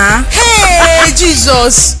compound now? Hey,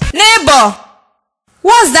 Jesus. Neighbor,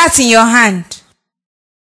 what's that in your hand?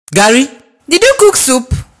 Gary? Did you cook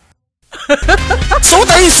soup? So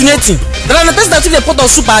what are you insinuating? There are the person that took the pot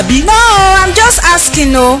of soup, Abi? No, I'm just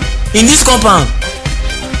asking, no. In this compound?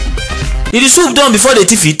 Is the soup done before they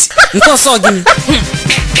thief it?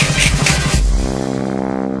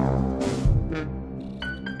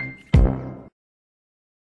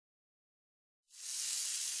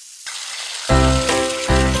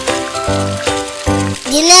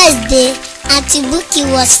 The next day, Auntie Buki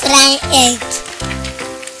was frying eggs,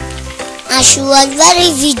 and she was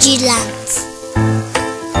very vigilant.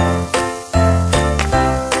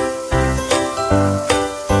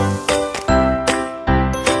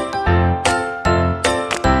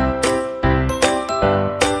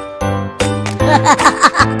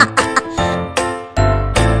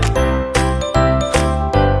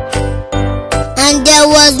 And there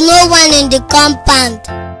was no one in the compound.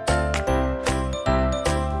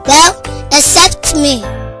 Well, except me.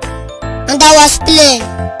 And I was playing.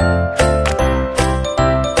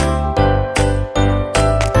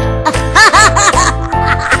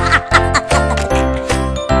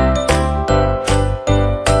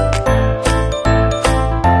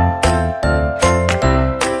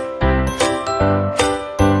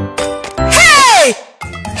 Hey!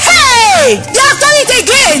 Hey! They have done it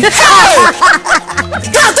again! Hey!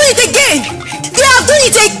 They have done it again! They have done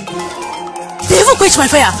it again! They even quench my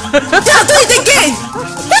fire. They have done it again.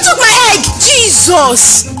 Who took my egg?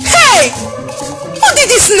 Jesus. Hey! Who did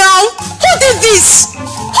this now? Who did this?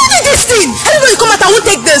 Who did this thing? Everybody come out, I won't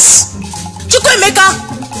take this. Chukwemeka,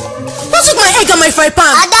 Who took my egg and my fry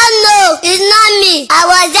pan? I don't know. It's not me. I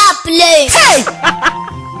was there playing. Hey!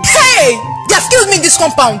 Hey! They have killed me in this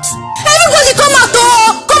compound. Everybody come out,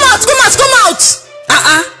 oh! Come out, come out, come out!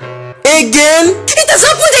 Again? It has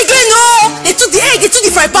happened again, oh! They took the egg, they took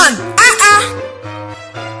the fry pan.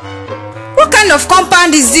 What kind of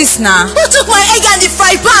compound is this now? Who took my egg and the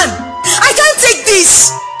fry pan? I can't take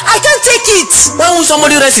this. I can't take it. Why won't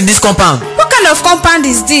somebody rest in this compound? What kind of compound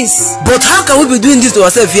is this? But how can we be doing this to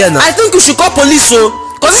ourselves here now? I think we should call police, so.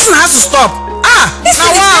 Because this thing has to stop. This thing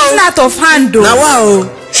is getting out of hand, though. Now, wow.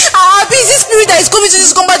 Abi, is this spirit that is coming to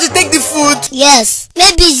this compound to take the food? Yes,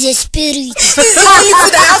 maybe it's a spirit. This is the only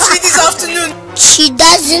food I have to eat this afternoon. She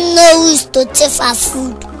doesn't know who is to take her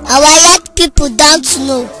food. Our young people don't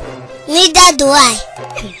know. Neither do I.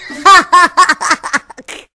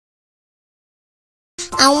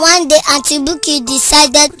 And one day Auntie Buki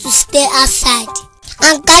decided to stay outside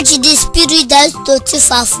and catch the spirit that is to thief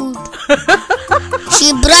her food.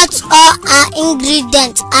 She brought all her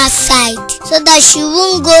ingredients outside so that she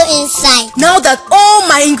won't go inside. Now that all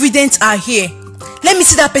my ingredients are here, let me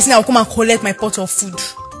see that person that will come and collect my pot of food.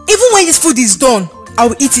 Even when this food is done, I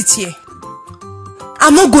will eat it here.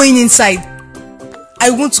 I'm not going inside. I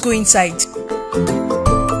won't go inside.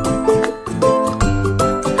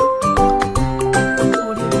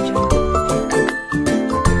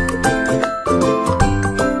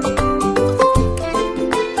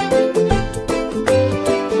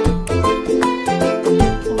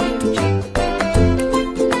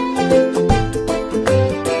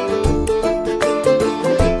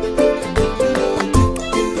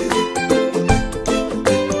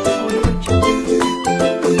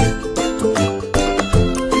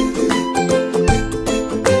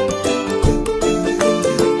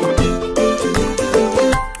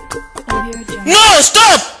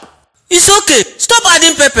 It's okay. Stop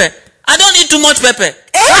adding pepper. I don't eat too much pepper.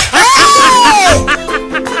 Hey!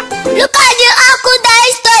 Look at the uncle that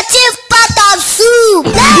is to thief pot of soup.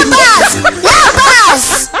 Neighbors!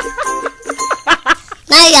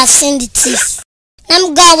 Now you have seen the thief. Let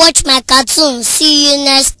me go and watch my cartoon. See you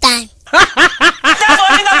next time.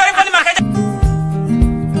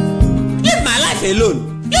 Leave my life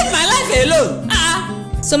alone. Leave my life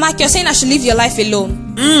alone. So Mark, you're saying I should leave your life alone?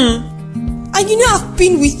 And you know I've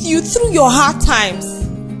been with you through your hard times.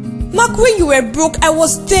 Mark, when you were broke, I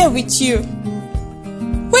was there with you.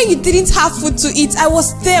 When you didn't have food to eat, I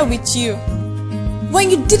was there with you. When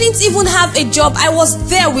you didn't even have a job, I was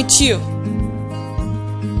there with you.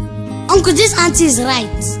 Uncle, this auntie is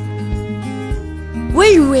right.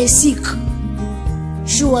 When you were sick,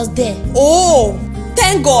 she was there. Oh,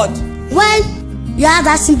 thank God. When you had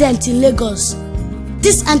accident in Lagos,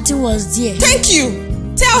 this auntie was there. Thank you.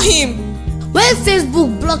 Tell him. When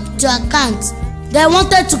Facebook blocked your account, they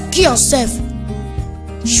wanted to kill yourself,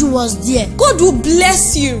 she was there. God will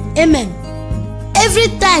bless you. Amen. Every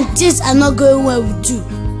time things are not going well with you,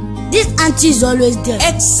 this auntie is always there.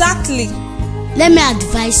 Exactly. Let me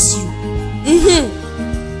advise you.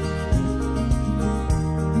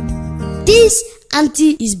 This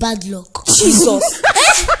auntie is bad luck. Jesus.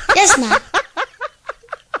 Yes, ma'am.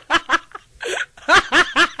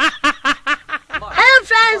 Hello,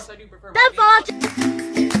 friends. Thanks for watching.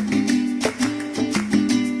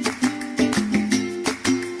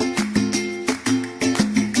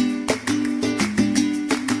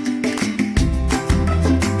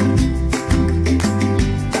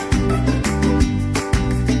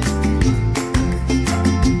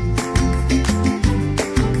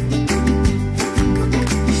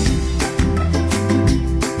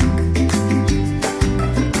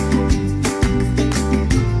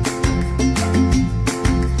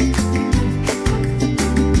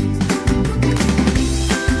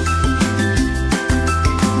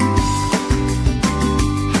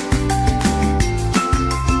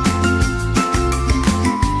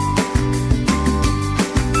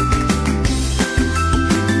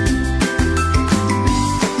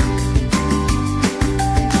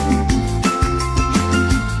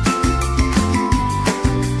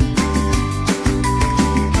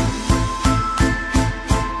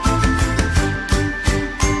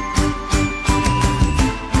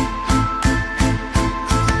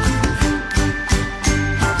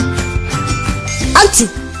 Auntie,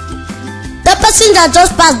 the person that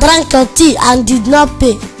just passed drank your tea and did not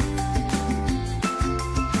pay.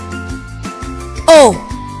 Oh,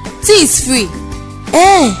 tea is free.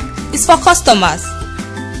 It's for customers.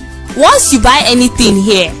 Once you buy anything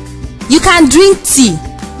here, you can drink tea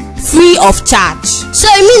free of charge. So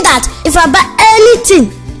you mean that if I buy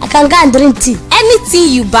anything, I can go and drink tea? Anything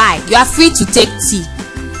you buy, you are free to take tea.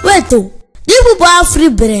 Wait, do you people have free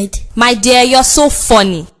bread? My dear, you're so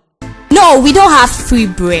funny. No, we don't have free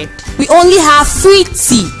bread. We only have free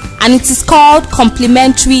tea, and it is called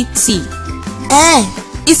complimentary tea.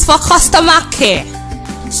 It's for customer care.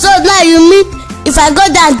 So now you mean if I go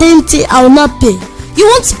there and drink tea, I will not pay? You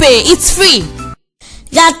won't pay, it's free.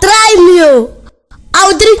 Yeah, try me, oh. I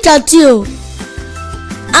will drink your tea, oh.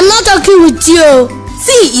 I'm not talking with you.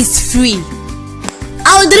 Tea is free.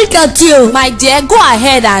 I will drink your tea, oh. My dear, go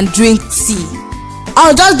ahead and drink tea.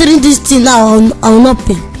 I'll just drink this tea now, I will not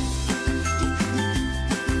pay.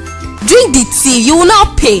 Drink the tea, you will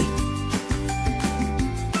not pay.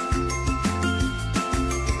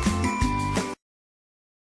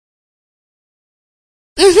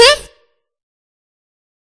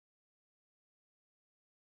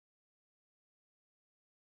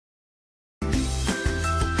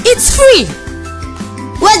 It's free.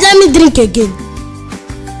 Wait, let me drink again.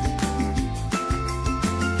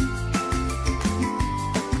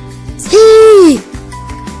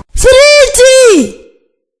 Free tea.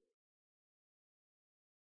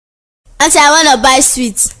 Auntie, I want to buy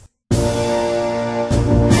sweets.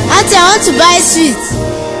 Auntie, I want to buy sweets.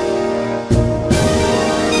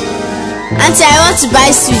 Auntie, I want to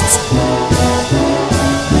buy sweets.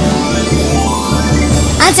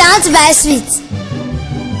 Auntie, I want to buy sweets.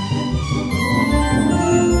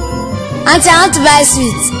 Auntie, I want to buy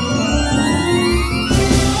sweets.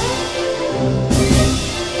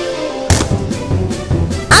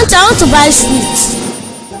 Auntie, I want to buy sweets.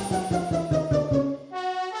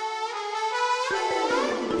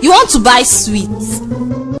 You want to buy sweets?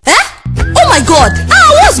 Oh my God!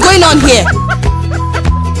 What's going on here?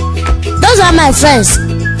 Those are my friends.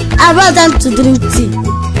 I brought them to drink tea.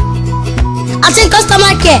 I said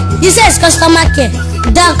customer care. You say it's customer care.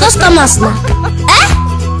 They are customers now.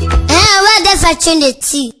 Where they fetching the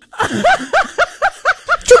tea?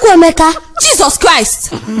 Chukwemeka. Jesus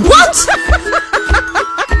Christ! What?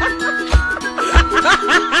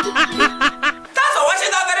 That's for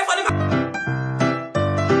watching that very funny.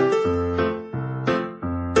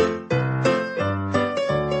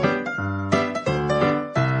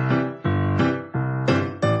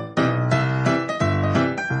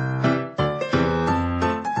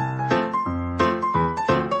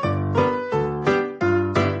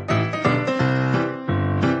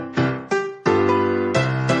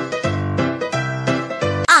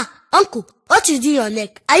 Uncle, what you do in your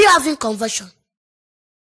neck? Are you having conversion?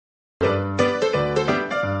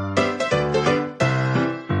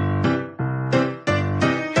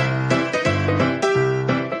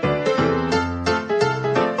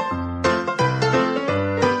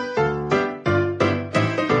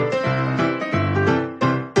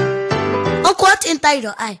 Uncle, what inside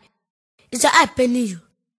your eye? Is your eye paining you?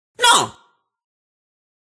 No.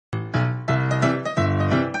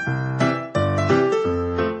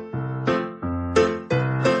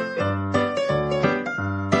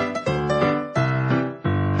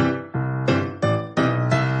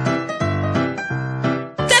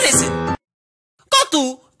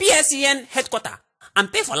 To PSCN headquarters and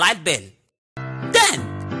pay for light bill. Then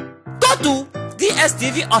go to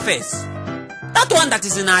DSTV office, that one that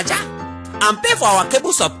is in Aja, and pay for our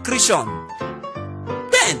cable subscription.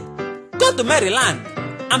 Then go to Maryland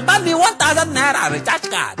and buy me 1,000 naira recharge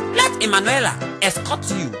card. Let Emanuela escort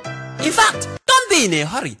you. In fact, don't be in a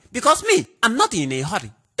hurry, because me, I'm not in a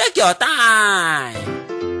hurry. Take your time.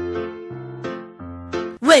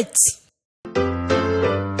 Wait.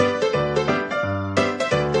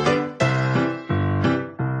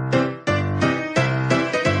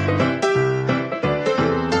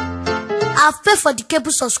 I've paid for the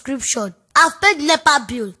cable subscription. I've paid NEPA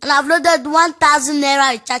bill, and I've loaded 1,000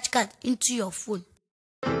 naira recharge card into your phone.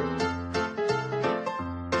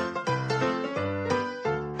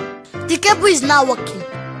 The cable is now working.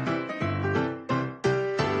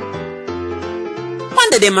 When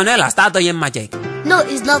did Emanuela start doing magic? No,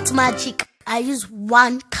 it's not magic. I use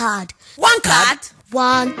one card. One card?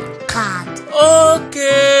 One card.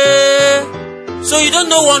 Okay. So you don't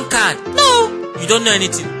know one card? No. You don't know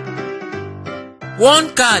anything.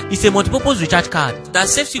 One card is a multipurpose recharge card that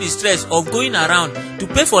saves you the stress of going around to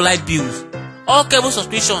pay for light bills, all cable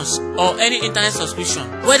subscriptions, or any internet subscription,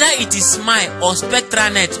 whether it is Smile or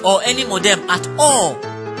SpectraNet or any modem at all.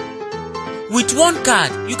 With one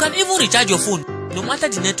card, you can even recharge your phone no matter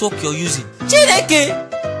the network you're using. Chineke!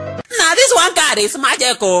 Now this one card is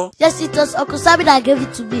magical. Yes, it was Uncle Sammy that gave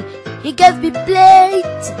it to me. He gave me plate.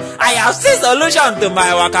 I have seen solution to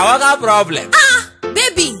my waka waka problem.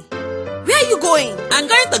 Baby! Where are you going? I'm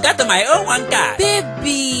going to get my own one card.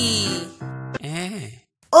 Baby!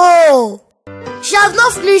 Oh, she has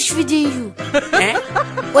not finished feeding you.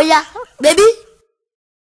 Oh yeah, baby,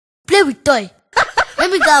 play with toy. Let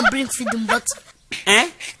Let me go and bring feeding bottle. Eh?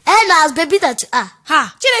 Eh, now as baby that you are.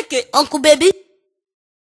 Ha! Chineke! Uncle baby.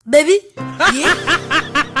 Baby? Yeah?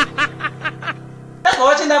 Thanks for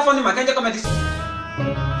watching that funny Mackenzie comedy.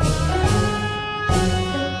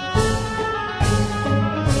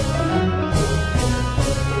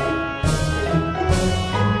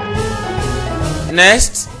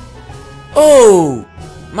 Next. Oh,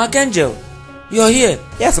 Mackenzie, you're here.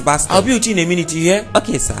 Yes, Pastor. I'll be with you in a minute, you hear?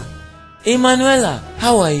 Okay, sir. Emanuela,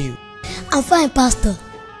 how are you? I'm fine, Pastor.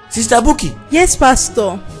 Sister Buki? Yes,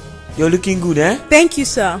 Pastor. You're looking good, eh? Thank you,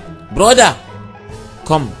 sir. Brother,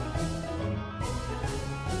 come.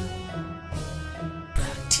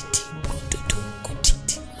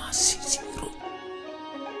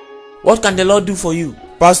 What can the Lord do for you?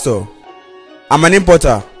 Pastor, I'm an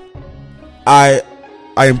importer. I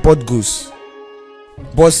import goods.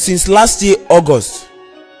 But since last year, August,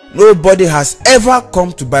 nobody has ever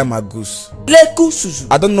come to buy my goods.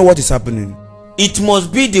 I don't know what is happening. It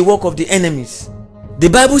must be the work of the enemies. The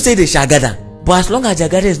Bible says they shall gather. But as long as their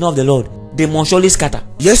gathering is not of the Lord, they must surely scatter.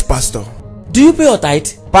 Yes, Pastor. Do you pay your tithe?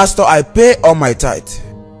 Pastor, I pay all my tithe.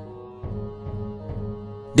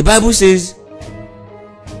 The Bible says,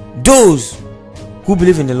 those who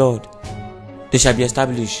believe in the Lord, they shall be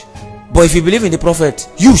established. But if you believe in the prophet,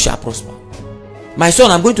 you shall prosper. My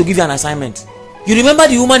son, I'm going to give you an assignment. You remember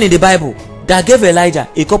the woman in the Bible that gave Elijah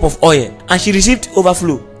a cup of oil and she received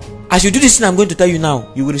overflow? As you do this thing I'm going to tell you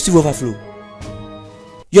now, you will receive overflow.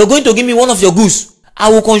 You're going to give me one of your goods. I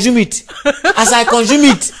will consume it. As I consume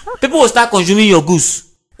it, people will start consuming your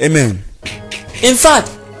goods. Amen. In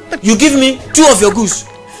fact, you give me 2 of your goods.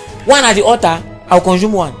 One at the altar, I'll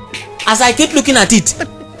consume one. As I keep looking at it,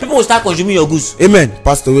 people will start consuming your goods. Amen.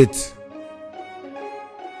 Pastor, wait.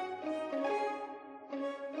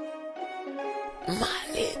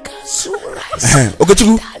 Okay,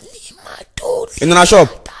 Chiku. In our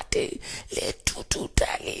shop.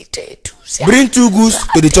 Bring 2 goods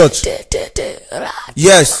to the church.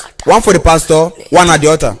 Yes, one for the pastor, one at the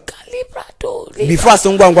altar. Before I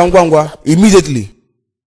say immediately.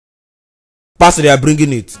 Pastor, they are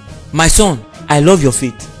bringing it. My son, I love your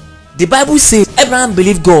faith. The Bible says Abraham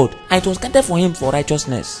believed God and it was counted for him for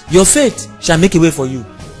righteousness. Your faith shall make a way for you.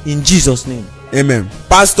 In Jesus' name. Amen.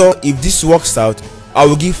 Pastor, if this works out, I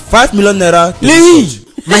will give 5 million naira to Lee!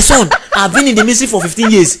 My son, I've been in the ministry for 15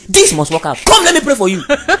 years. This must work out. Come, let me pray for you.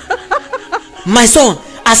 My son,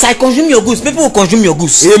 as I consume your goods, people will consume your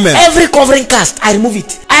goods. Amen. Every covering cast, I remove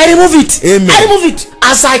it. I remove it. Amen. I remove it.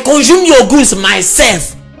 As I consume your goods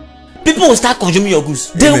myself, people will start consuming your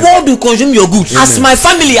goods. The Amen. world will consume your goods. Amen. As my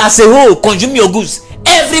family as a whole consume your goods,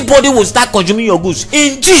 everybody will start consuming your goods.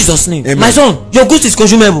 In Jesus' name. Amen. My son, your goods is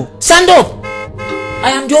consumable. Stand up. I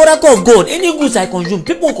am the oracle of God. Any goods I consume,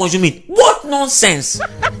 people will consume it. What nonsense.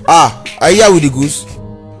 Are you here with the goods?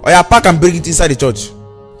 Or you pack and bring it inside the church?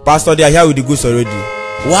 Pastor, they are here with the goods already.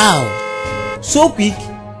 Wow. So quick.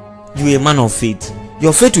 You are a man of faith.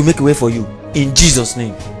 Your faith will make a way for you. In Jesus'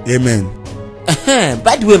 name. Amen.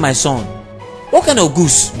 By the way, my son, what kind of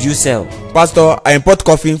goods do you sell? Pastor, I import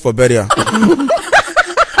coffin for burial.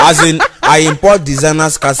 As in, I import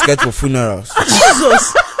designers casket for funerals.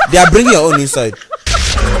 Jesus. They are bringing your own inside.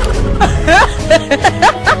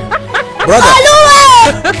 Brother.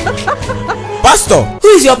 Pastor. Who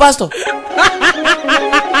is your pastor?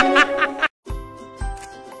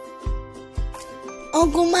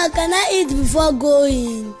 Uncle Mark, can I eat before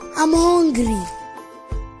going? I'm hungry.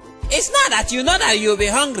 It's not that you know that you will be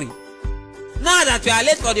hungry. Now that you are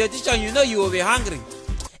late for the audition, you know you will be hungry.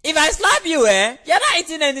 If I slap you, you're not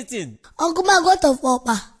eating anything. Uncle Mark, what of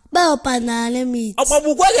Opa? Buy Opa now, let me eat.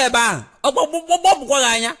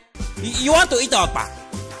 You want to eat Opa?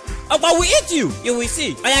 Opa will eat you. You will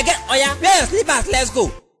see. Wear your slippers, let's go.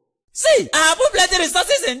 See, I have put plenty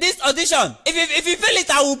resources in this audition. If you fail it,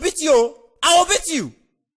 I will beat you. I will beat you.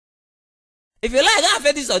 If you like, I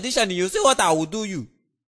fail this audition, you see what I will do you.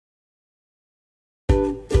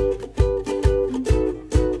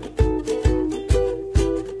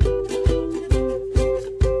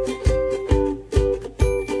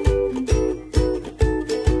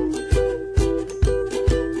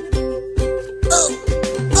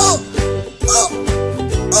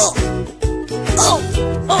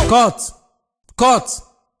 Cut.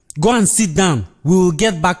 Go and sit down. We will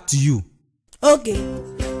get back to you. Okay.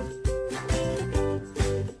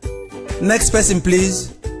 Next person, please.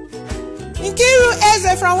 Nkiru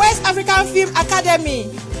Eze from West African Film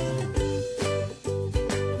Academy.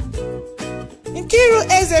 Nkiru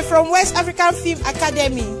Eze from West African Film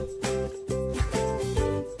Academy.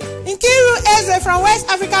 Nkiru Eze from West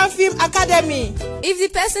African Film Academy. If the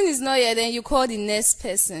person is not here, then you call the next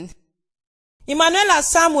person. Emanuela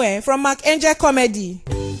Samuel from Mark Angel Comedy.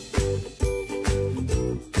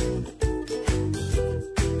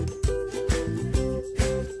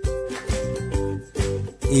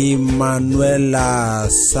 Emanuela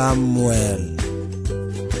Samuel.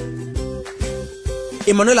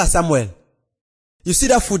 Emanuela Samuel. You see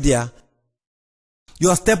that food there?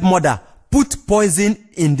 Your stepmother put poison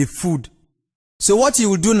in the food. So what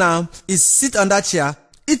you will do now is sit on that chair,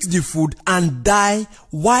 eat the food, and die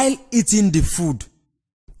while eating the food.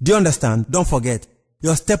 Do you understand? Don't forget,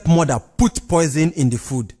 your stepmother put poison in the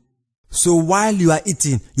food. So while you are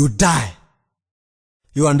eating, you die.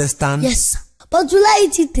 You understand? Yes. But will I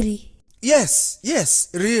eat it three? Yes,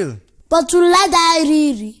 real. But will I die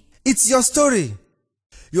really? It's your story.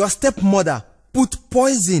 Your stepmother put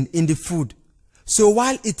poison in the food. So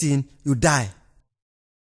while eating, you die.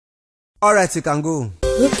 Alright, you can go.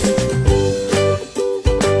 Okay.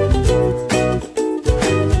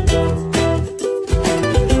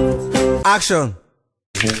 Action.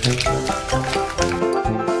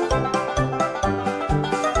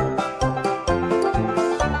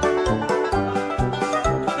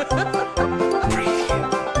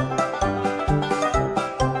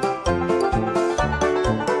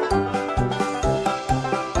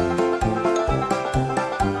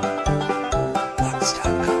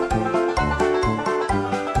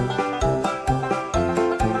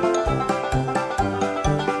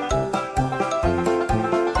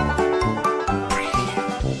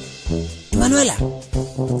 Emanuela,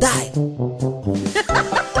 die.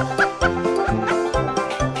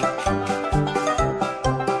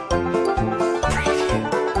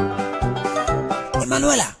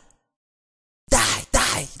 Emanuela, die.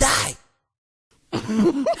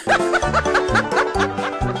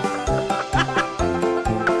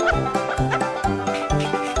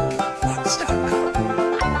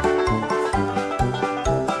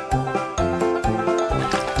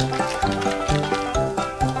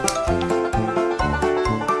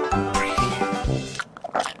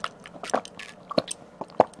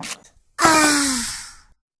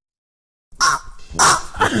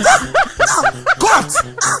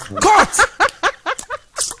 Cut!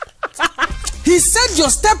 He said your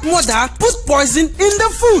stepmother put poison in the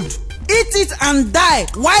food. Eat it and die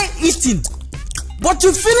while eating. But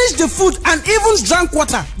you finished the food and even drank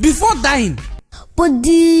water before dying. But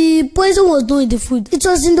the poison was not in the food. It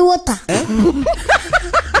was in the water.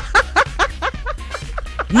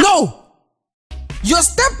 No! Your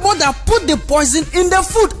stepmother put the poison in the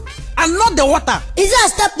food and not the water. Is it a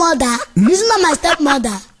stepmother? It's not my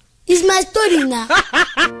stepmother. It's my story now.